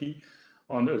society,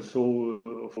 and also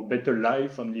for better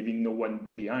life and leaving no one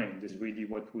behind. This is really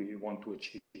what we want to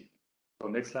achieve. So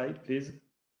next slide, please.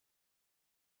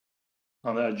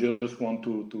 And I just want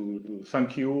to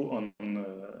thank you on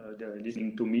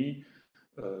listening to me.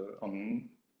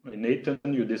 Nathan,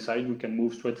 you decide we can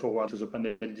move straight forward to the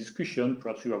panel discussion.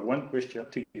 Perhaps you have one question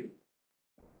to you.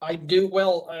 I do.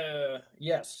 Well,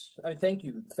 yes. I thank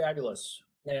you. Fabulous.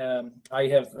 I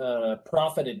have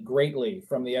profited greatly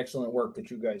from the excellent work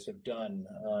that you guys have done,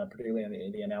 particularly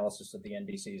on the analysis of the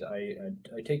NDCs.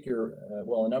 I take your,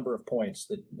 well, a number of points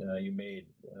that you made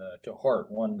to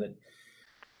heart. One that,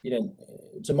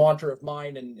 it's a mantra of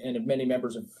mine and of many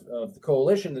members of the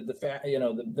coalition that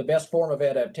the best form of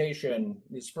adaptation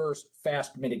is first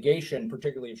fast mitigation,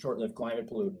 particularly of short-lived climate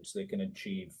pollutants that can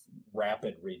achieve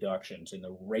rapid reductions in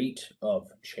the rate of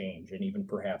change and even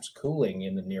perhaps cooling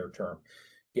in the near term,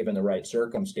 given the right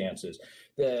circumstances.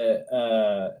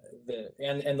 The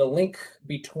link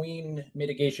between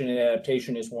mitigation and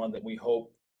adaptation is one that we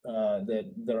hope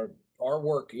that our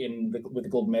work with the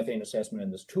global methane assessment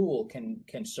and this tool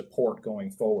can support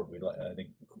going forward. I think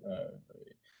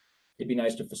it'd be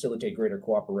nice to facilitate greater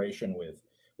cooperation with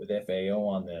FAO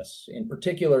on this. In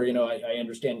particular, I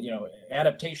understand,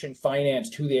 adaptation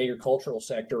finance to the agricultural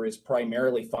sector is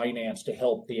primarily financed to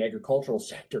help the agricultural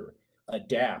sector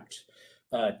adapt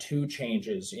to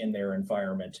changes in their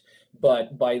environment.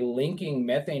 But by linking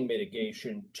methane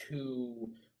mitigation to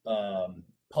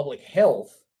public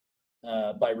health,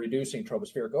 by reducing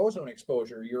tropospheric ozone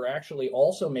exposure, you're actually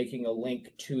also making a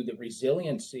link to the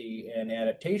resiliency and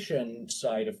adaptation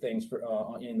side of things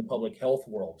in the public health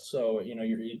world. So,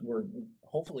 we're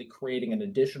hopefully creating an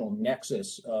additional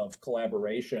nexus of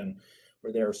collaboration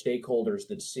where there are stakeholders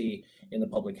that see in the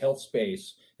public health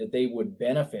space that they would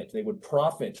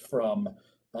profit from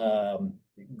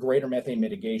greater methane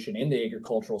mitigation in the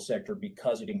agricultural sector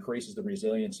because it increases the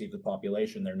resiliency of the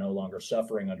population. They're no longer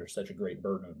suffering under such a great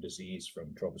burden of disease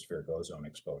from tropospheric ozone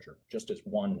exposure, just as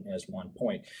one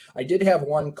point. I did have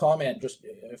one comment, just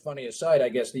a funny aside, I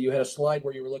guess, that you had a slide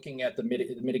where you were looking at the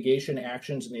mitigation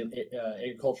actions in the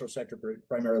agricultural sector,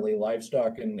 primarily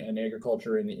livestock and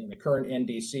agriculture in the current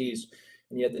NDCs,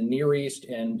 and you had the Near East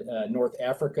and North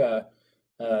Africa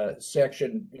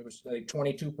section. It was like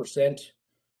 22%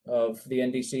 of the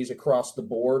NDCs across the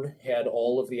board had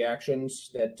all of the actions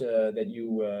that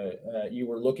you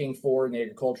were looking for in the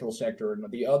agricultural sector, and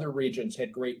the other regions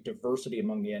had great diversity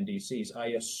among the NDCs. I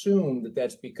assume that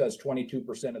that's because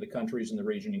 22% of the countries in the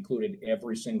region included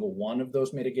every single one of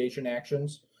those mitigation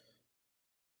actions.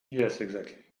 Yes,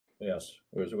 exactly. Yes,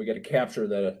 so we got to capture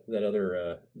that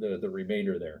other the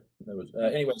remainder there. That was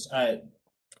anyways.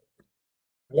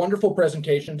 Wonderful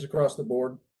presentations across the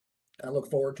board. I look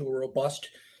forward to a robust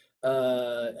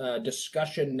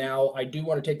discussion now. I do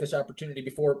want to take this opportunity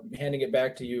before handing it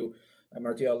back to you,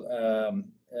 Martial,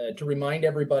 to remind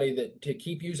everybody that to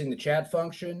keep using the chat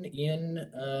function in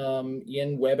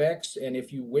WebEx, and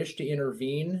if you wish to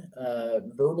intervene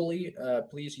verbally,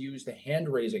 please use the hand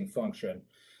raising function,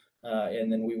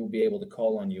 and then we will be able to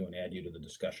call on you and add you to the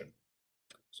discussion.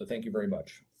 So thank you very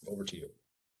much. Over to you.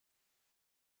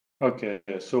 Okay,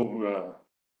 so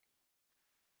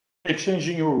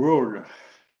exchanging your role.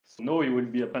 So now you will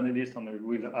be a panelist and I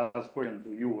will ask questions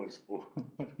to you also.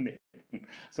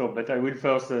 So, but I will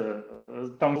first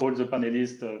thank all the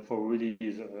panelists for really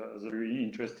the very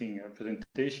interesting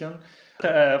presentation. I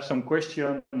have some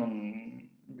questions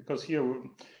because here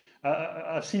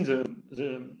I've seen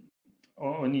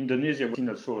on Indonesia, we've seen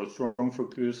also a strong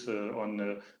focus on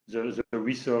the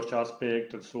research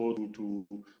aspect, also to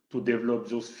develop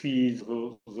those feeds,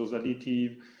 those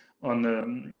additives.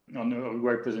 On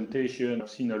Uruguay presentation, I've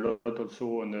seen a lot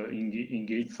also on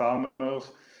engaged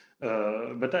farmers.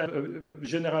 But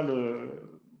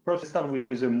perhaps start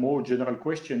with a more general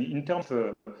question in terms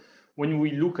of when we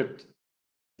look at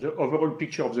the overall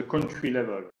picture of the country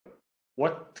level,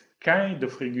 what kind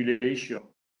of regulation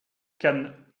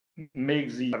can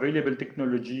make the available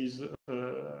technologies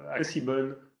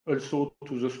accessible also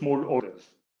to the small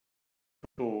orders?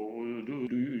 So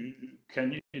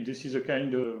this is a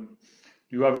kind of,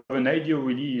 you have an idea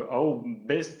really how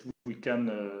best we can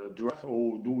draft,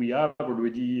 or do we have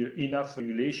already enough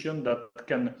regulation that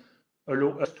can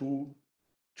allow us to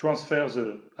transfer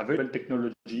the available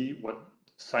technology, what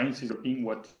science is developing,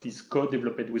 what is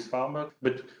co-developed with farmers,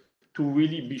 but to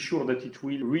really be sure that it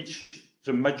will reach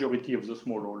the majority of the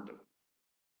smallholder?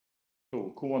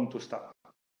 So who wants to start?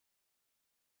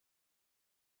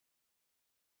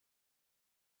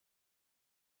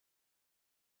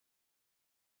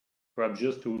 Perhaps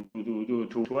just to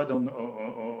add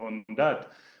on that,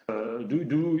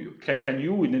 can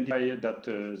you identify that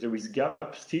there is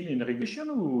gap still in regulation,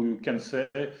 or you can say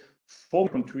for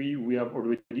country we have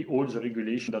already all the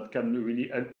regulation that can really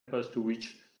help us to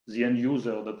reach the end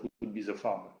user that would be the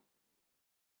farmer?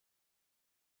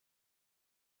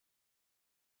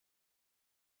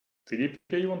 Philippe,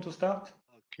 you want to start?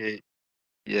 Okay.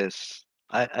 Yes.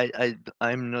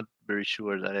 I'm not very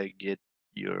sure that I get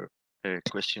your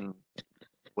question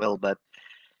well, but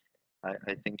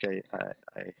I think I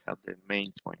have the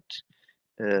main point.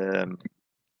 Um,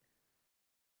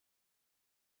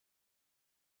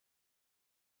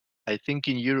 I think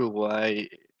in Uruguay,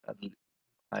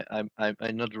 I'm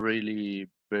not really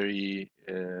very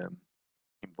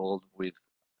involved with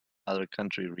other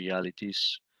country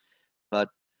realities, but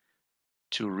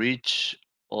to reach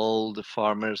all the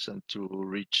farmers and to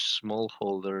reach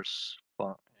smallholders,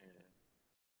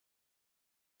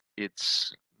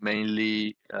 it's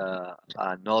mainly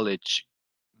a knowledge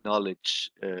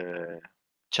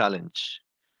challenge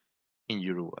in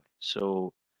Uruguay.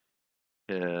 So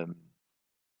um,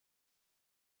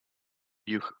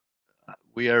 you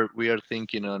we are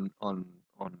thinking on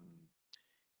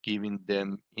giving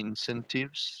them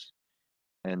incentives,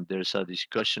 and there's a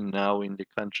discussion now in the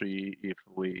country if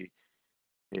we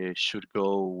should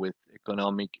go with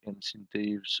economic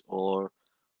incentives or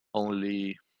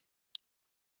only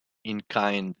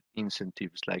in-kind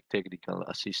incentives like technical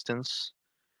assistance.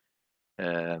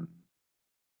 Um,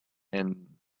 and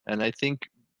and I think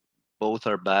both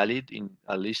are valid in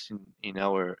at least in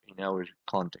our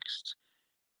context.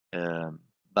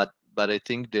 But I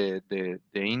think the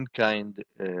in-kind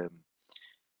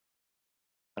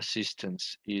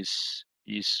assistance is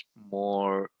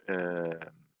more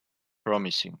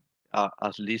promising,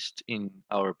 at least in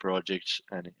our projects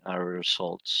and in our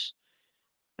results.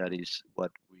 That is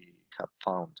what we have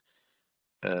found,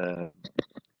 uh,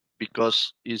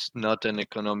 because it's not an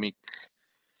economic.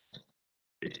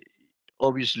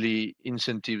 Obviously,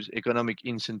 economic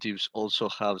incentives also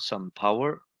have some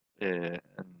power,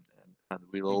 and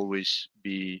will always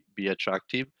be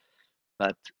attractive.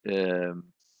 But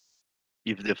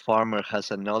if the farmer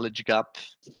has a knowledge gap,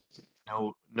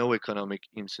 no economic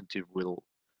incentive will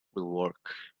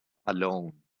work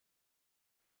alone.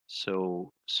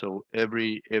 So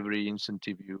every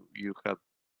incentive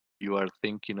you are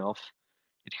thinking of,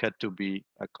 it had to be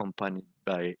accompanied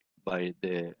by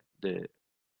the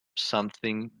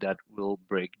something that will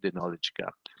break the knowledge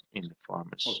gap in the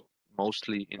farmers,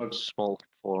 mostly in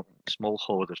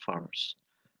smallholder farmers.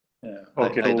 Yeah.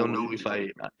 Okay. I don't know if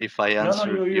I No,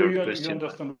 answered your you question.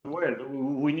 understand well.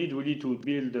 We need really to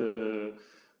build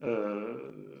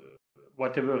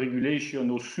whatever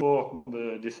regulation or support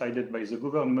decided by the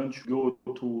government should go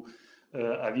to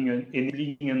having an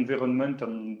enabling environment,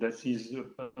 and that is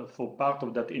for part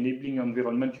of that enabling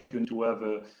environment, you need to have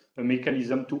a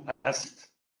mechanism to assist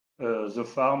the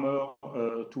farmer,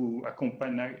 to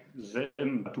accompany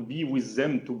them, to be with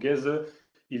them together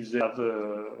if they have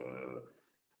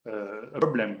a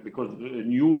problem, because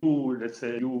let's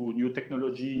say new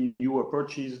technology, new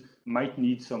approaches might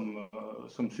need some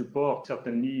support.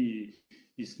 Certainly,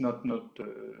 it's not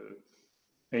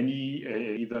any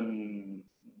even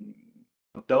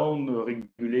down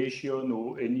regulation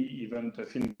or any even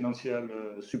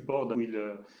financial support that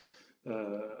will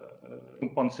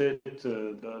compensate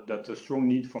that strong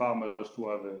need for farmers to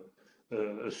have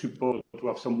a support, to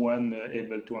have someone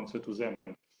able to answer to them.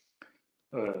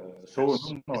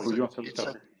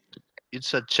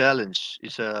 It's a challenge.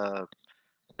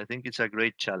 I think it's a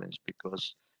great challenge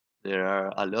because there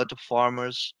are a lot of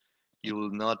farmers. You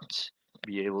will not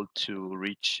be able to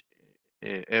reach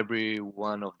every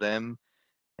one of them,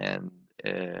 and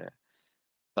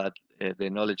but the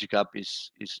knowledge gap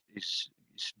is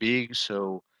big.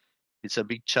 So it's a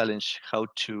big challenge how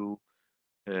to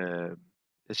uh,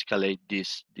 escalate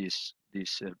these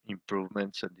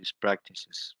improvements and these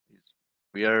practices.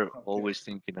 We are always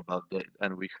thinking about that,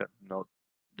 and we have not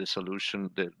the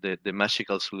solution, the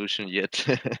magical solution yet.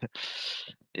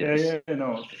 Yes. Yeah,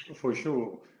 no, for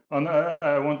sure. And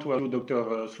I want to ask you,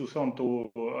 Dr.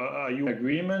 Susanto, are you in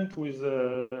agreement with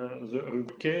the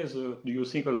case? Do you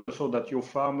think also that your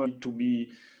farmer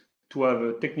need to have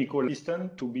a technical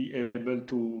assistant to be able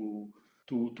to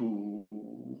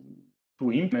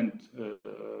implement?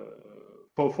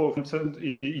 For instance,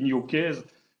 in your case,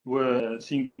 we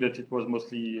think that it was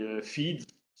mostly feeds,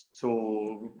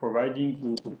 so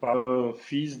providing to farmer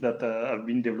feeds that have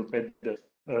been developed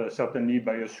certainly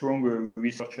by a stronger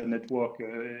research network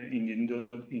in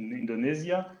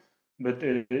Indonesia. But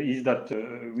is that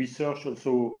research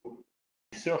also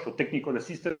research or technical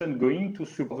assistance going to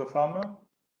support the farmer?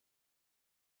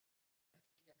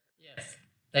 Yes,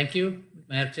 thank you,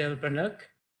 Marcel Pernek.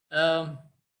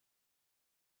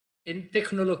 In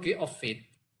technology of feed,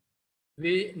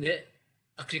 the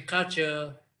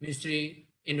Agriculture Ministry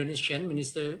Indonesian,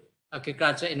 Minister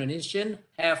Agriculture Indonesian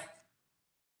have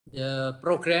the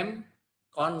program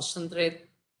concentrate,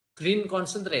 green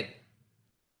concentrate.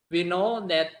 We know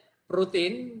that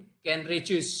protein can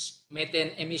reduce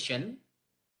methane emission.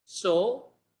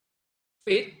 So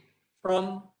feed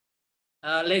from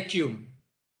legume.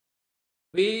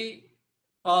 We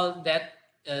call that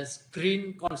as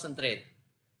green concentrate.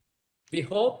 We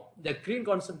hope the green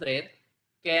concentrate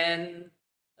can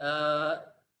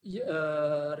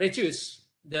reduce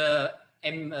the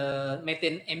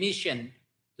methane emission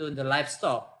to the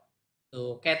livestock,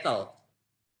 to cattle.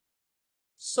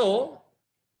 So,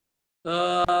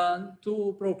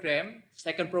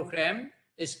 second program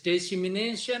is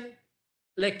dissemination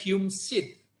legume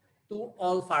seed to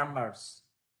all farmers.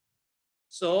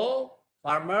 So,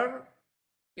 farmer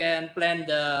can plant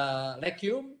the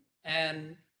legume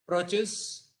and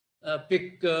produce a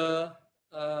big green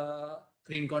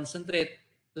concentrate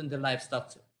to the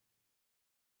livestock.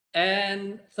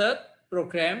 And third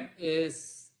program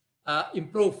is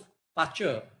improve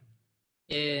pasture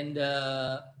in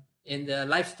the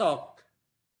livestock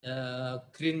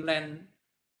greenland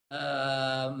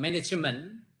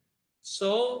management.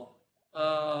 So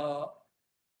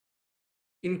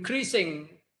increasing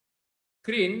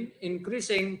green,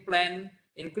 increasing plant,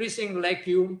 increasing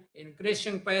legume,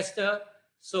 increasing pasture,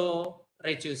 so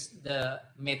reduce the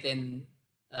methane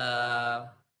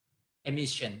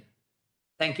emission.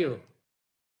 Thank you.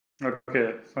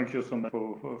 Okay, thank you so much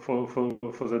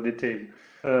for the detail.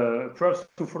 Perhaps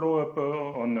to follow up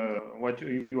on what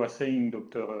you are saying,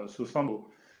 Dr. Susanto,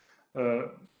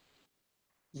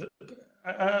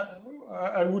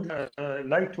 I would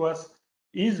like to ask,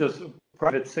 is the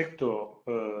private sector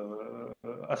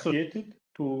associated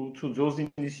to those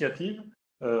initiatives?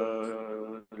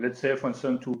 Let's say, for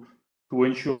instance, to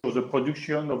ensure the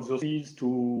production of those feeds,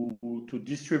 to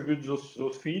distribute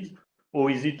those feeds, or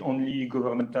is it only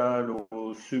governmental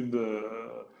or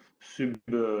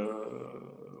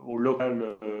or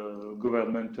local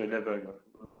government level?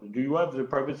 Do you have the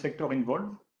private sector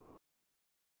involved?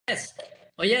 Yes.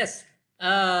 Oh yes.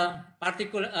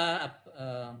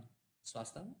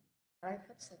 Swasta.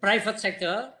 Private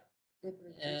sector.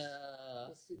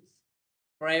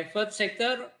 Private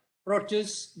sector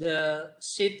produce the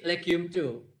seed legume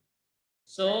too.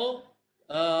 So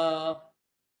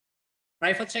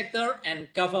private sector and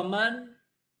government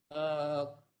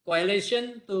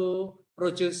coalition to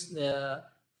produce the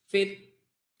feed,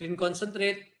 green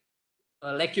concentrate,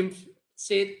 legume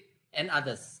seed, and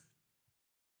others.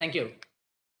 Thank you.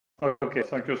 Okay,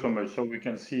 thank you so much. So we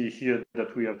can see here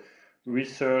that we have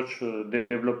research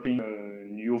developing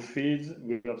new feeds.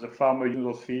 We have the farmer use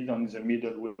those feeds, and in the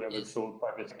middle we have also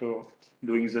private sector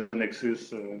doing the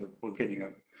nexus for getting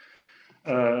up.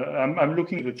 I'm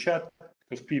looking at the chat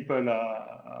because people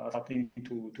are starting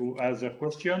to ask their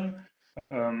question.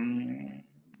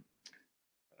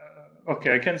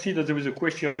 Okay, I can see that there is a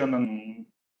question on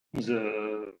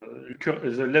the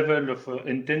level of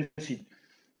intensity.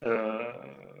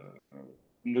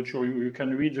 I'm not sure you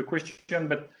can read the question,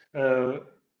 but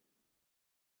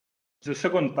the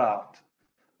second part,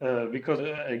 because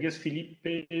I guess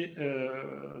Felipe,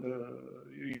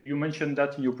 you mentioned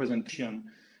that in your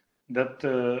presentation, that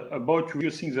about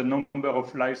reducing the number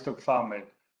of livestock farmers.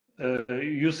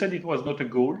 You said it was not a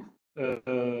goal,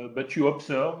 but you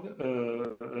observed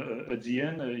at the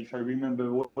end, if I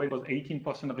remember well, it was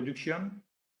 18% reduction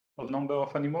of number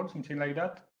of animals, something like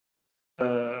that.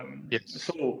 Yes.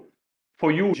 So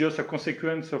for you, just a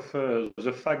consequence of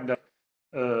the fact that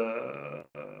the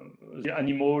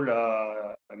animal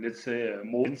are, let's say,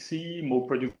 more healthy, more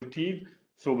productive.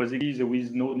 So basically, there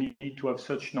is no need to have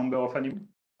such number of animals.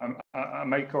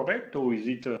 Am I correct, or is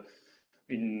it do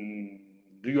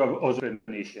you have other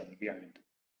explanation behind it?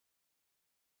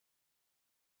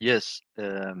 Yes.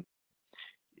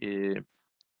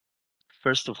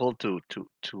 First of all, to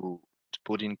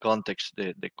put in context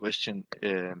the question,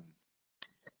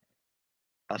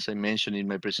 as I mentioned in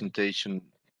my presentation,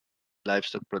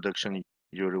 livestock production in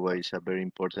Uruguay is a very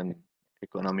important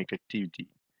economic activity.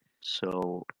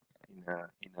 So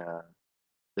in a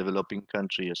developing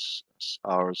country as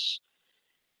ours,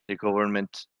 the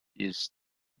government is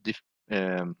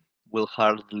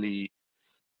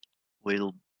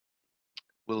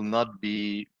will not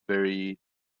be very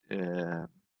I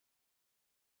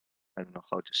don't know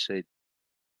how to say it.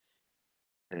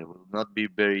 Will not be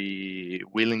very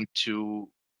willing to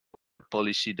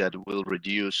policy that will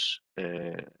reduce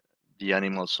the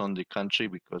animals on the country,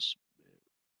 because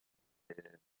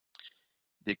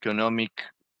the economic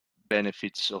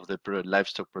benefits of the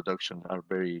livestock production are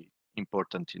very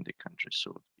important in the country.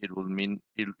 So it will mean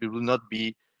it will not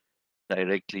be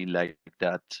directly like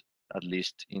that, at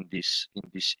least in these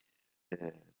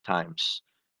times,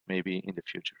 maybe in the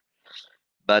future.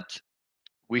 But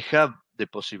we have the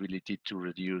possibility to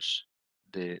reduce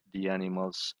the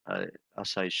animals,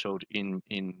 as I showed in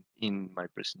my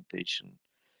presentation.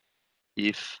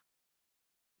 if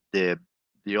the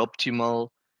optimal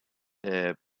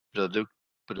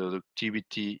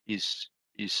productivity is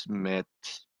met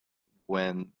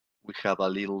when we have a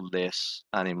little less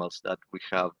animals that we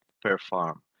have per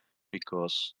farm,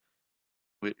 because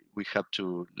we have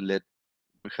to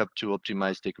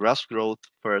optimize the grass growth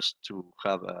first to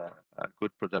have a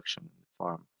good production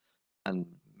farm. And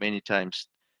many times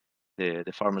the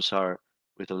farmers are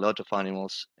with a lot of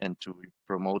animals, and to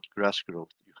promote grass growth,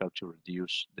 you have to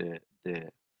reduce the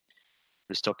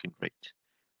restocking rate.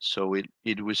 So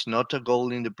it was not a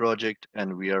goal in the project,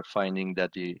 and we are finding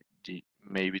that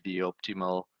maybe the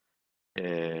optimal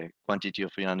quantity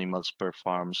of animals per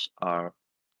farms are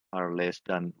less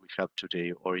than we have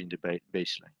today or in the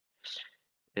baseline.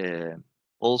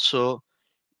 Also,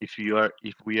 if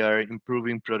we are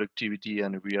improving productivity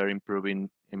and we are improving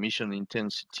emission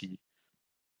intensity,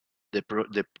 the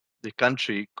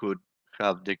country could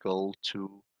have the goal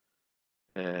to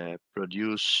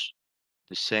produce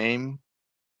the same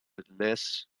with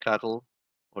less cattle,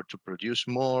 or to produce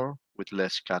more with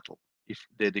less cattle, if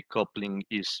the decoupling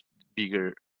is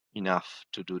bigger enough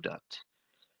to do that.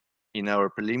 In our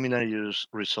preliminary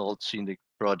results in the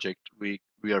project, we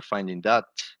are finding that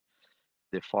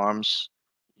the farms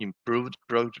improved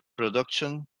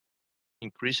production,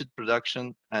 increased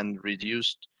production, and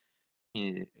reduced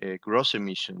gross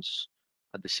emissions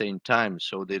at the same time.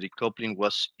 So the decoupling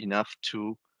was enough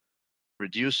to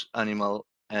reduce animal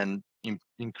and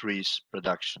increase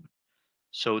production.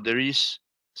 So there is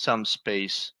some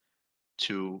space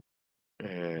to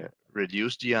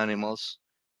reduce the animals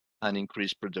and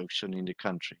increase production in the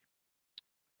country.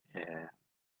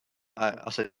 As I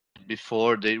said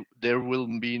before, there will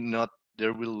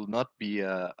not be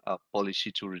a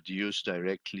policy to reduce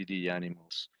directly the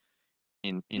animals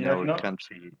in our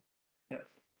country. Yeah.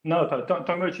 No,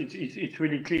 Tanguy, it's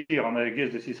really clear, and I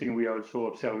guess this is something we are also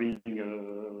observing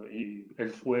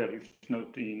elsewhere, if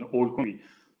not in all countries.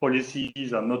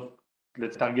 Policies are not,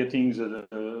 let's targeting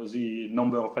the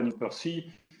number of animals per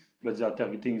se, but they are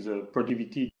targeting the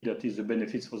productivity, that is the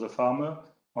benefits for the farmer.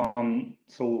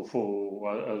 So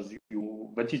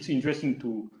but it's interesting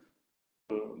to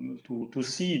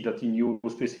see that in your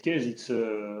specific case,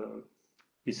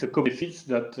 it's a co-benefits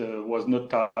that was not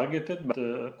targeted, but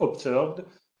observed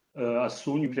as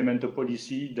soon you implement a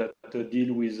policy that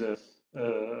deal with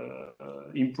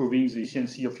improving the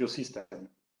efficiency of your system.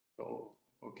 So,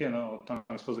 okay, now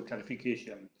thanks for the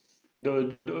clarification.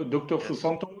 Dr.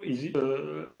 Susanto, is it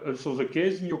also the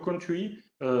case in your country?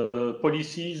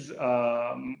 Policies,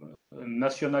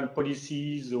 national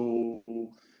policies or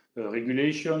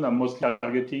regulation are mostly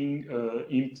targeting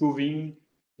improving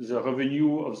the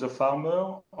revenue of the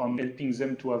farmer on helping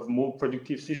them to have more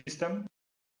productive system?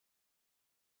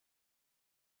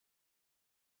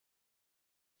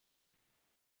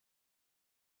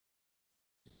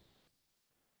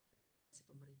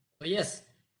 Oh, yes,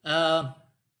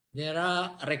 there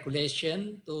are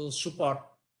regulations to support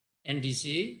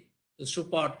NDC, to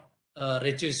support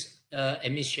reduce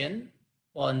emission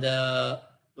on the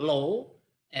law,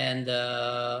 and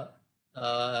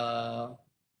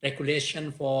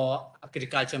regulation for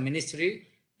agriculture ministry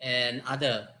and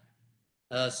other.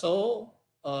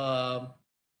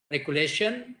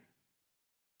 Regulation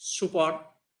support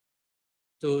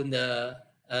to the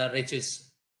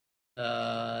reduce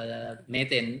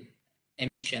methane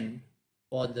emission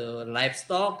for the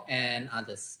livestock and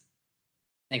others.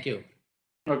 Thank you.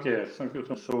 Okay, thank you.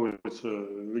 So it's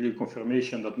really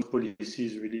confirmation that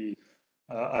policies really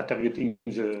are targeting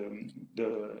either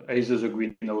the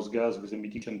greenhouse gas with a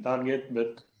mitigation target,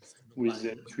 but with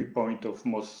the 3 point of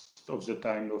most of the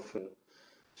time of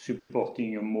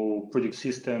supporting a more productive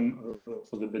system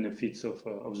for the benefits of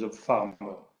the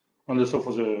farmer. And also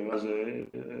for as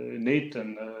Nate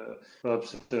and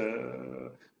perhaps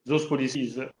those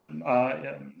policies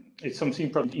are, it's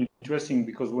something probably interesting,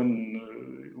 because when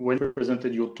you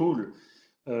presented your tool,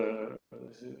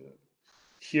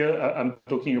 here I'm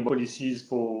talking about policies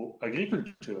for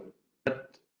agriculture,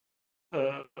 but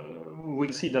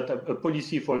we see that a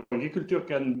policy for agriculture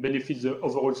can benefit the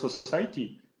overall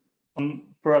society.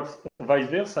 And perhaps vice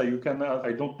versa, you can,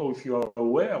 I don't know if you are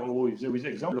aware or if there is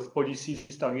an example of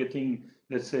policies targeting,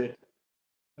 let's say,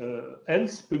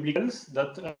 health, public health,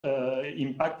 that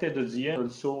impacted at the end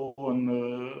also on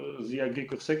the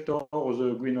agriculture sector or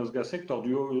the greenhouse gas sector.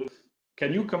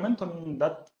 Can you comment on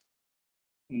that,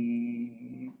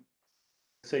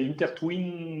 say,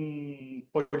 intertwin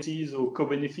policies or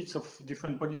co-benefits of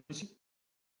different policies?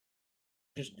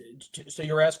 So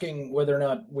you're asking whether or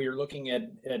not we are looking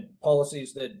at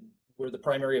policies that where the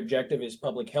primary objective is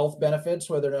public health benefits,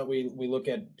 whether or not we look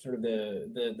at sort of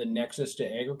the nexus to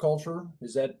agriculture.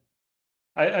 Is that?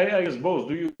 I guess both.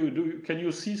 Can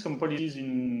you see some policies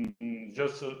in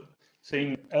just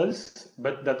saying health,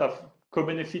 but that have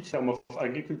co-benefits in terms of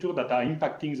agriculture that are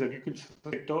impacting the agriculture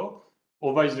sector,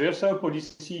 or vice versa,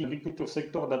 policy in agriculture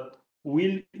sector that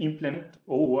will implement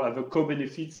or have a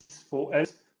co-benefits for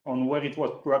health on where it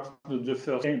was perhaps the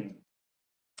first aim?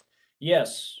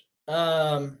 Yes.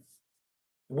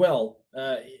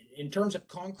 In terms of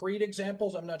concrete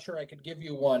examples, I'm not sure I could give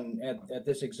you one at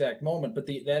this exact moment, but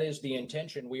that is the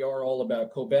intention. We are all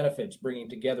about co-benefits, bringing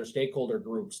together stakeholder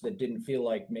groups that didn't feel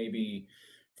like maybe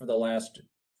for the last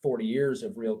 40 years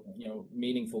of real,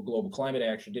 meaningful global climate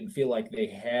action, didn't feel like they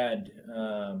had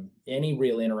any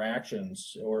real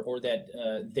interactions or that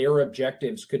their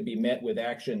objectives could be met with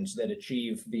actions that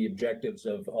achieve the objectives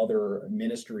of other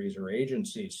ministries or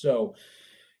agencies. So,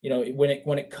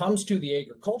 when it comes to the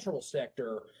agricultural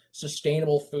sector,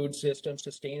 sustainable food systems,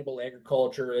 sustainable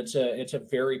agriculture, it's a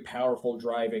very powerful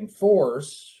driving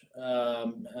force,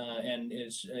 and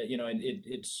is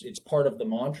it's part of the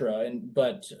mantra.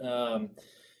 But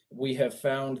we have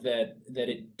found that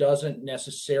it doesn't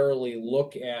necessarily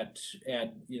look at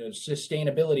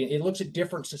sustainability. It looks at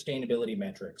different sustainability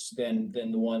metrics than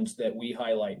the ones that we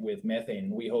highlight with methane.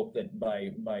 We hope that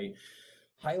by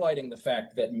highlighting the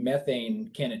fact that methane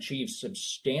can achieve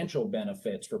substantial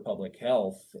benefits for public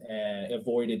health,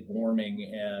 avoided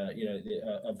warming,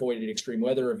 avoided extreme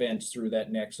weather events through that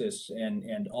nexus,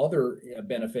 and other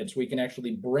benefits, we can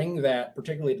actually bring that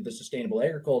particularly to the sustainable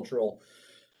agricultural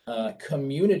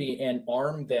community and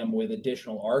arm them with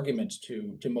additional arguments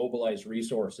to mobilize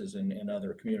resources in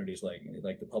other communities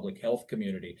like the public health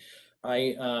community.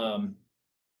 I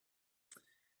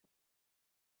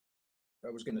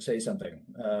was going to say something.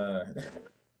 No,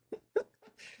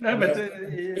 but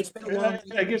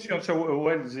I guess you answer well.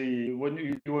 When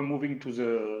you were moving to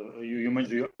you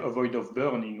mentioned the avoid of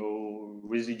burning or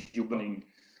residue burning.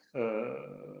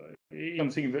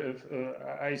 Something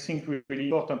I think really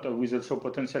important with also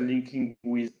potential linking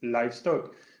with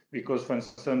livestock, because for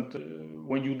instance,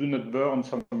 when you do not burn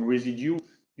some residue,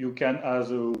 you can,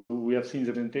 as we have seen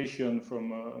the presentation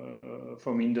from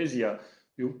Indonesia,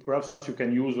 perhaps you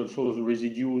can use also the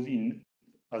residues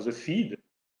as a feed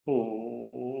for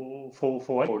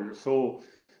animals. So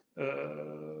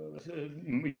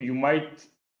you might,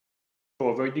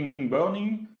 for avoiding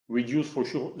burning, reduce for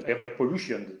sure air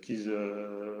pollution. That is,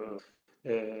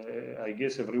 I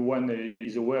guess everyone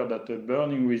is aware that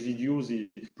burning residues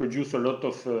produce a lot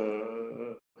of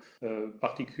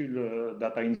particles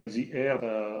that are in the air,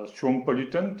 strong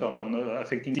pollutant,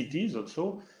 affecting cities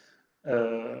also.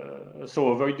 So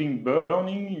avoiding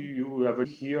burning, you have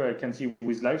here, I can see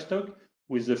with livestock,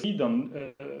 with the feed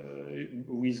on,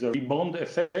 with a rebound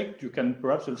effect, you can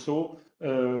perhaps also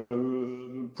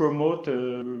promote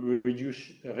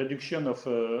reduction of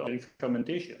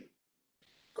fermentation.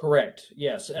 Correct.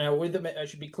 Yes. I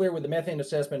should be clear, with the methane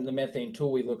assessment and the methane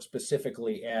tool, we look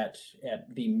specifically at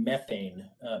the methane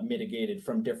mitigated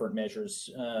from different measures.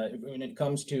 When it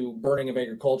comes to burning of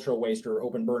agricultural waste or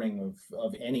open burning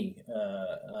of any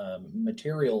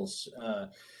materials,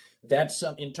 that's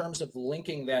in terms of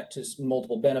linking that to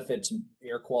multiple benefits,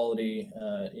 air quality,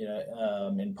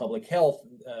 and public health.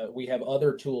 We have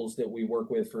other tools that we work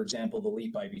with. For example, the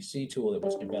LEAP IBC tool that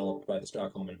was developed by the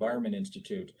Stockholm Environment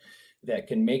Institute, that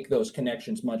can make those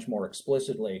connections much more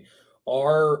explicitly.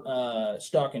 Our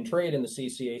stock and trade in the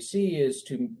CCAC is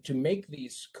to make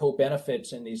these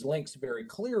co-benefits and these links very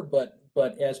clear, but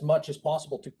as much as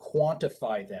possible to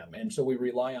quantify them. And so we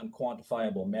rely on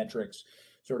quantifiable metrics,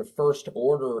 sort of first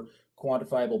order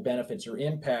quantifiable benefits or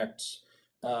impacts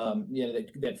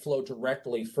that flow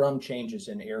directly from changes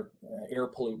in air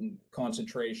pollutant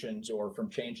concentrations or from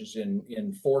changes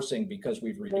in forcing, because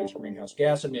we've reduced greenhouse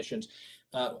gas emissions.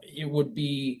 It would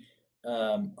be,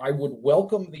 I would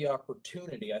welcome the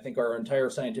opportunity. I think our entire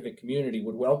scientific community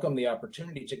would welcome the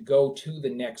opportunity to go to the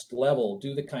next level,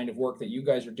 do the kind of work that you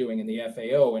guys are doing in the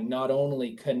FAO, and not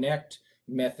only connect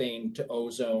methane to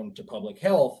ozone to public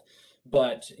health,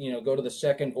 but go to the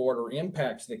second order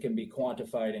impacts that can be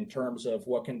quantified in terms of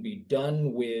what can be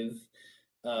done with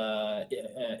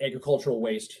agricultural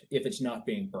waste if it's not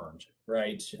being burned,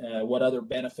 right? What other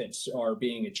benefits are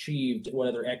being achieved? What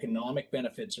other economic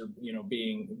benefits are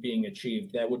being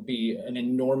achieved? That would be an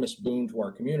enormous boon to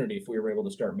our community if we were able to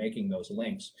start making those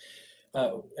links.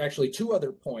 Actually, two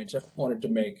other points I wanted to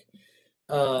make.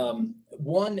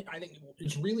 One, I think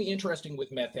it's really interesting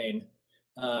with methane.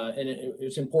 and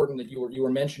it's important that you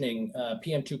were mentioning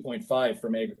PM 2.5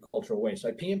 from agricultural waste.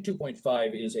 PM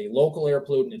 2.5 is a local air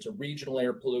pollutant. It's a regional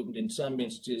air pollutant. In some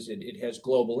instances, it has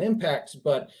global impacts.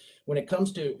 But when it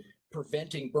comes to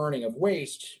preventing burning of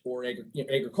waste or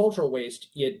agricultural waste,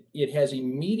 it has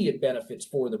immediate benefits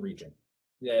for the region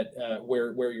that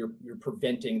where you're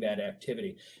preventing that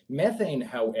activity. Methane,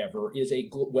 however, is a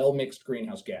well-mixed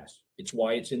greenhouse gas. It's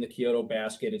why it's in the Kyoto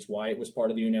basket. It's why it was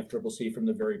part of the UNFCCC from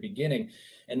the very beginning.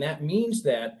 And that means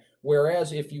that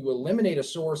whereas if you eliminate a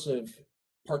source of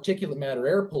particulate matter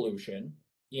air pollution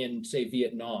in, say,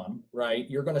 Vietnam, right,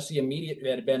 you're going to see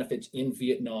immediate benefits in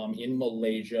Vietnam, in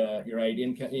Malaysia, right,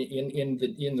 in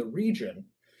the region.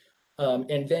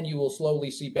 And then you will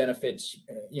slowly see benefits,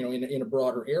 in a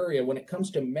broader area. When it comes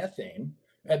to methane,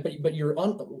 but you're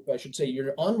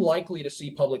unlikely to see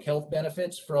public health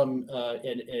benefits from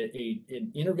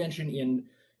an intervention in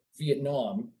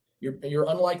Vietnam. You're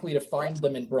unlikely to find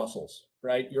them in Brussels,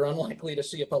 right? You're unlikely to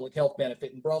see a public health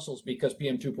benefit in Brussels because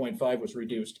PM 2.5 was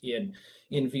reduced in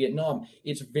Vietnam.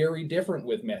 It's very different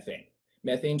with methane.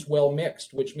 Methane's well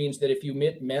mixed, which means that if you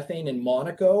emit methane in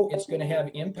Monaco, it's going to have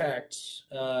impacts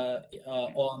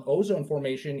on ozone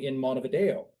formation in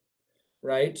Montevideo,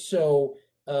 right? So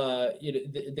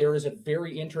there is a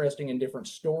very interesting and different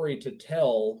story to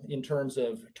tell in terms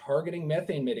of targeting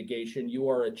methane mitigation. You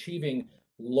are achieving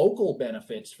local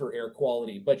benefits for air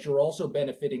quality, but you're also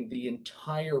benefiting the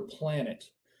entire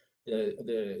planet,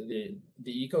 the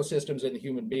ecosystems and the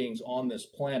human beings on this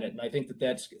planet. And I think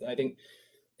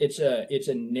it's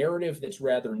a narrative that's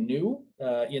rather new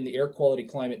in the air quality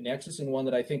climate nexus, and one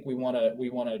that I think we want to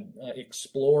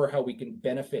explore how we can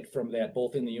benefit from that,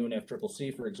 both in the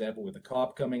UNFCCC, for example, with the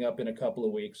COP coming up in a couple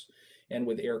of weeks, and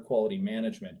with air quality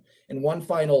management. And one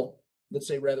final, let's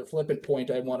say, rather flippant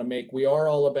point I want to make: we are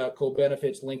all about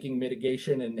co-benefits, linking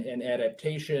mitigation and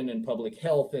adaptation, and public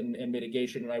health and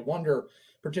mitigation. And I wonder,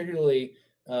 particularly,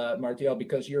 Martial,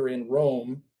 because you're in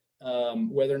Rome,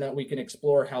 whether or not we can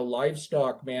explore how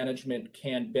livestock management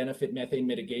can benefit methane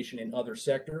mitigation in other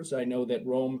sectors. I know that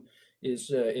Rome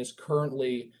is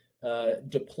currently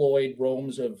deployed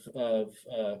roams of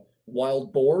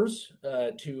wild boars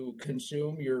to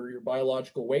consume your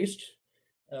biological waste,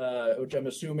 which I'm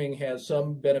assuming has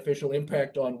some beneficial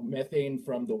impact on methane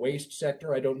from the waste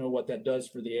sector. I don't know what that does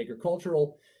for the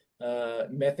agricultural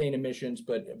methane emissions,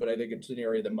 but I think it's an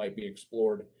area that might be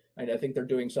explored. And I think they're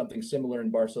doing something similar in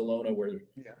Barcelona, where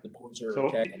the boards are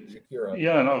attacking Shakira.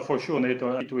 Yeah, no, for sure, need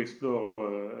to explore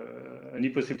any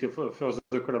possibility of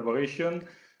further collaboration.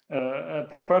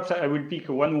 Perhaps I will pick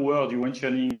one word you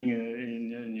mentioning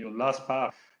in your last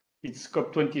part. It's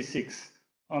COP26.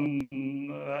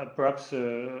 Perhaps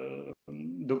Dr.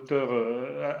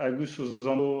 Augusto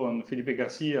Zando and Felipe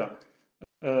Garcia.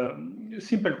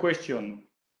 Simple question,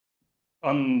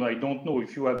 and I don't know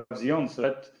if you have the answer.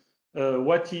 But,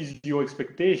 what is your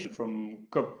expectation from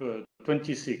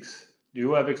COP26? Do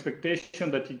you have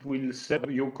expectation that it will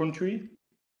serve your country?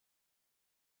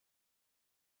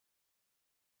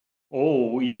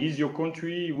 Or is your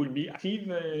country will be active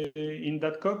in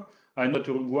that COP? I know that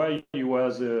Uruguay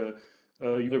was the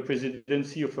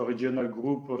presidency of a regional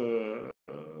group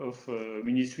of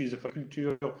ministries of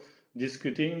agriculture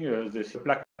discussing the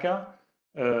PLACA.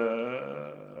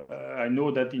 I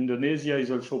know that Indonesia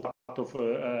is also part of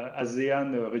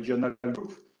ASEAN regional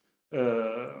group.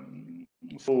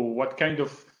 So what kind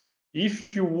of,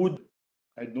 if you would,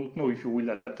 I don't know if you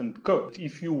will attend COP,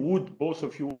 if you would, both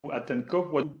of you attend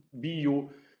COP, what would be your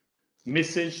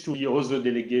message to the other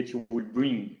delegates you will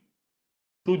bring?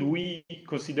 Should we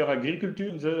consider agriculture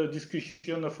in the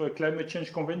discussion of a climate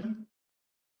change convention?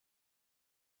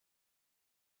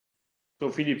 So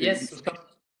Philippe, Yes.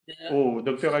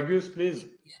 Dr. Agus, please.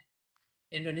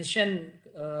 Indonesian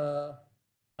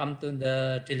come to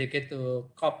the delegate to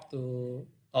COP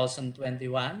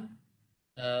 2021,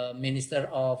 Minister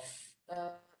of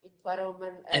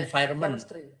Environment and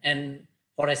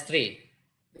Forestry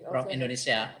from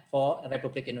Indonesia, for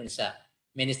Republic Indonesia,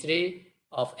 Ministry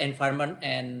of Environment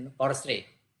and Forestry,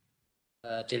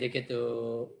 delegate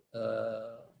to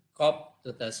COP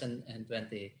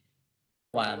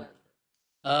 2021.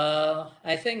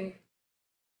 I think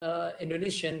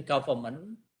Indonesian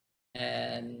government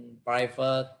and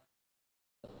private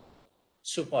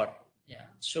support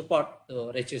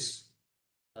to reduce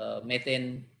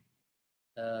methane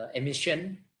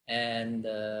emission and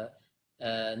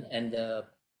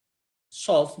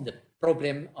solve the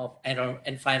problem of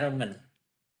environment.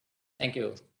 Thank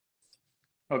you.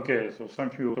 Okay, so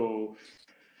thank you. So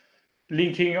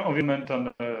linking environment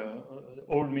and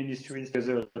all ministries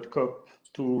together at COP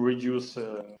to reduce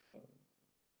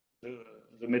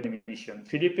the methane emission.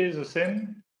 Felipe, the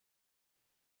same?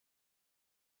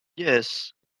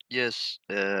 Yes, yes.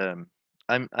 I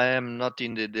am not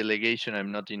in the delegation.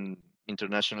 I'm not in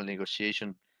international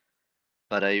negotiation,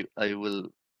 but I will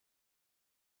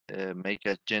make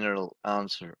a general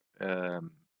answer.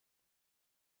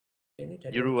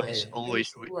 Uruguay is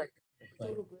always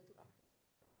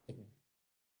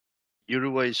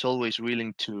Uruguay is always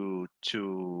willing to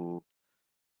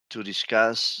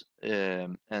discuss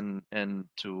and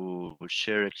to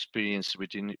share experience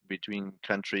between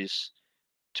countries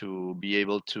to be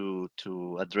able to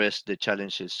address the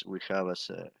challenges we have as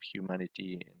a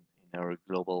humanity in our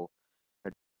global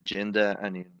agenda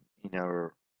and in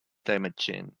our climate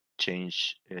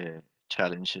change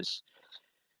challenges.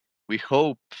 We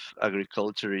hope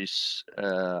agriculture is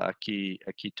a key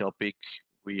topic.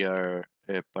 We are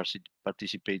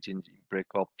participating in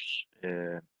pre-COPs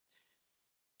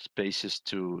spaces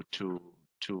to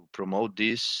promote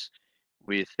this.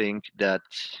 We think that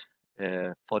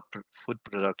food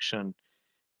production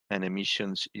and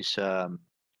emissions is a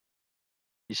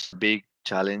big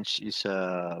challenge. Is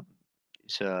a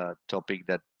topic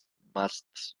that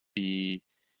must be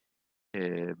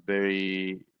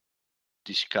very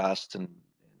discussed, and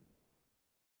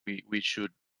we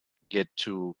should get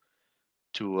to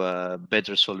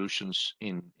better solutions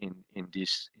in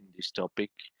this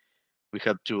topic. We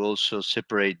have to also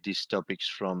separate these topics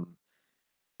from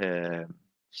uh,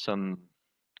 some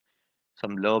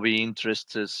lobby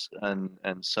interests and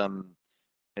some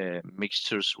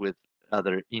mixtures with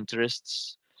other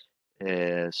interests.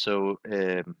 So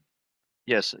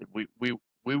yes, we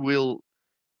will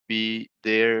be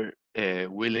there,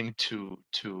 willing to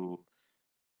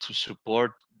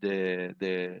support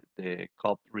the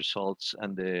COP results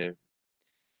and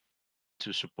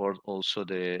to support also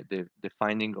the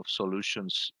finding of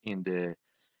solutions in the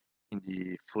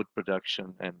food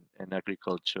production and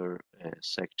agriculture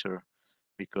sector,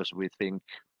 because we think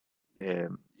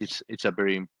it's a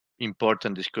very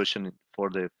important discussion for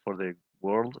the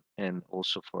world and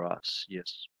also for us.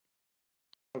 Yes.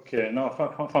 Okay, no,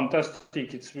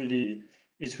 fantastic. It's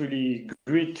really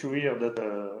great to hear that.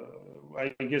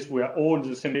 I guess we are all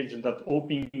the same age, that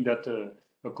hoping that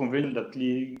a convention that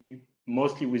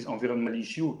mostly with environmental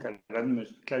issue,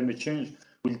 climate change,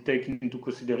 will take into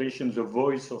consideration the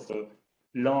voice of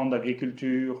land,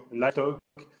 agriculture, livestock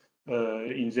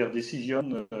in their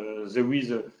decision. There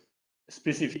is a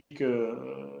specific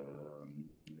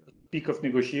peak of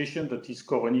negotiation that is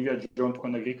Coronivia Joint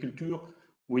on Agriculture,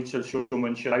 which also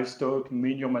mentions livestock,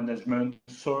 manure management,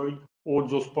 soil, all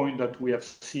those points that we have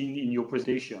seen in your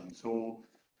presentation. So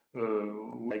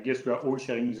I guess we are all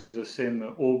sharing the same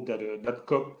hope that that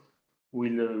COP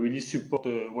will really support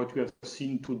what we have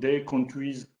seen today,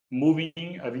 countries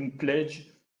moving, having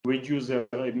pledged to reduce their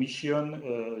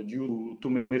emission due to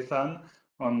methane,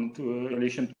 and in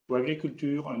relation to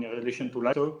agriculture and in relation to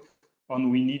livestock.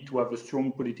 And we need to have a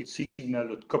strong political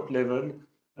signal at COP level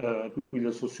will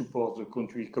also support the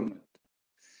country commitment.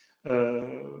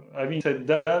 Having said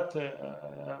that,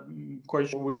 I'm quite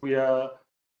sure we are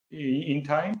in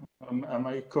time. Am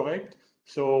I correct?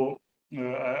 So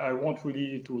I want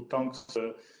really to thank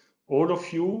all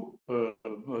of you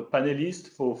panelists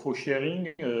for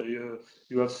sharing.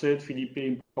 You have said, Felipe,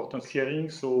 important sharing.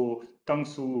 So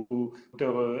thanks to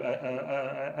Dr.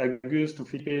 Auguste, to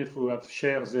Felipe, who have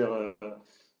shared their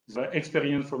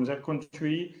experience from their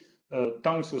country.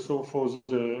 Thanks also for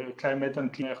the Climate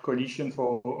and Clean Air Coalition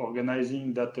for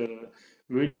organizing that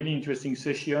really interesting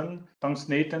session. Thanks,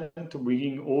 Nathan, to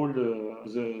bringing all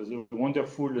the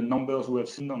wonderful numbers we have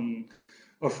seen, on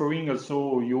offering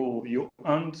also your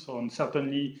hand on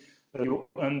certainly your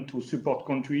hand to support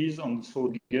countries. And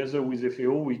so together with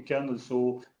FAO, we can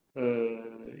also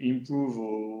improve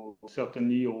or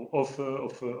certainly or offer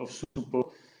of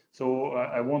support. So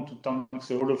I want to thank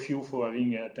all of you for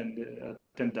having attended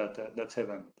that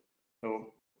event.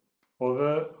 So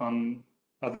over, and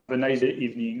have a nice day,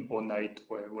 evening or night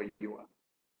where you are.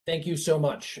 Thank you so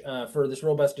much for this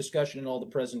robust discussion and all the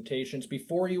presentations.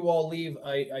 Before you all leave,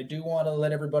 I do want to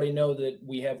let everybody know that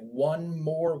we have one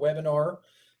more webinar.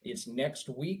 It's next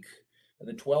week,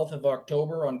 the 12th of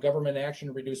October, on government action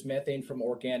to reduce methane from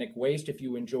organic waste. If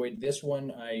you enjoyed this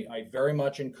one, I very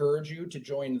much encourage you to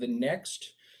join the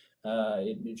next.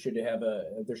 It should have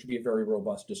there should be a very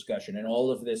robust discussion, and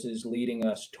all of this is leading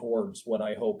us towards what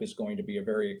I hope is going to be a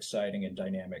very exciting and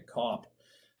dynamic COP,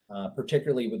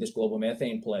 particularly with this global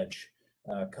methane pledge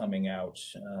coming out.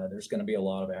 There's going to be a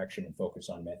lot of action and focus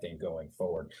on methane going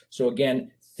forward. So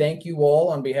again, thank you all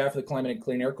on behalf of the Climate and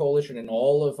Clean Air Coalition and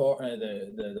all of our,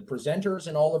 the presenters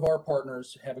and all of our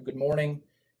partners. Have a good morning.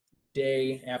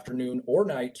 day, afternoon, or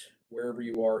night, wherever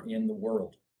you are in the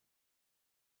world.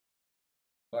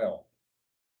 Bye all.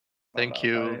 Thank Bye-bye.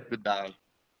 you. Goodbye.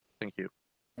 Thank you.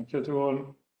 Thank you to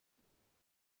all.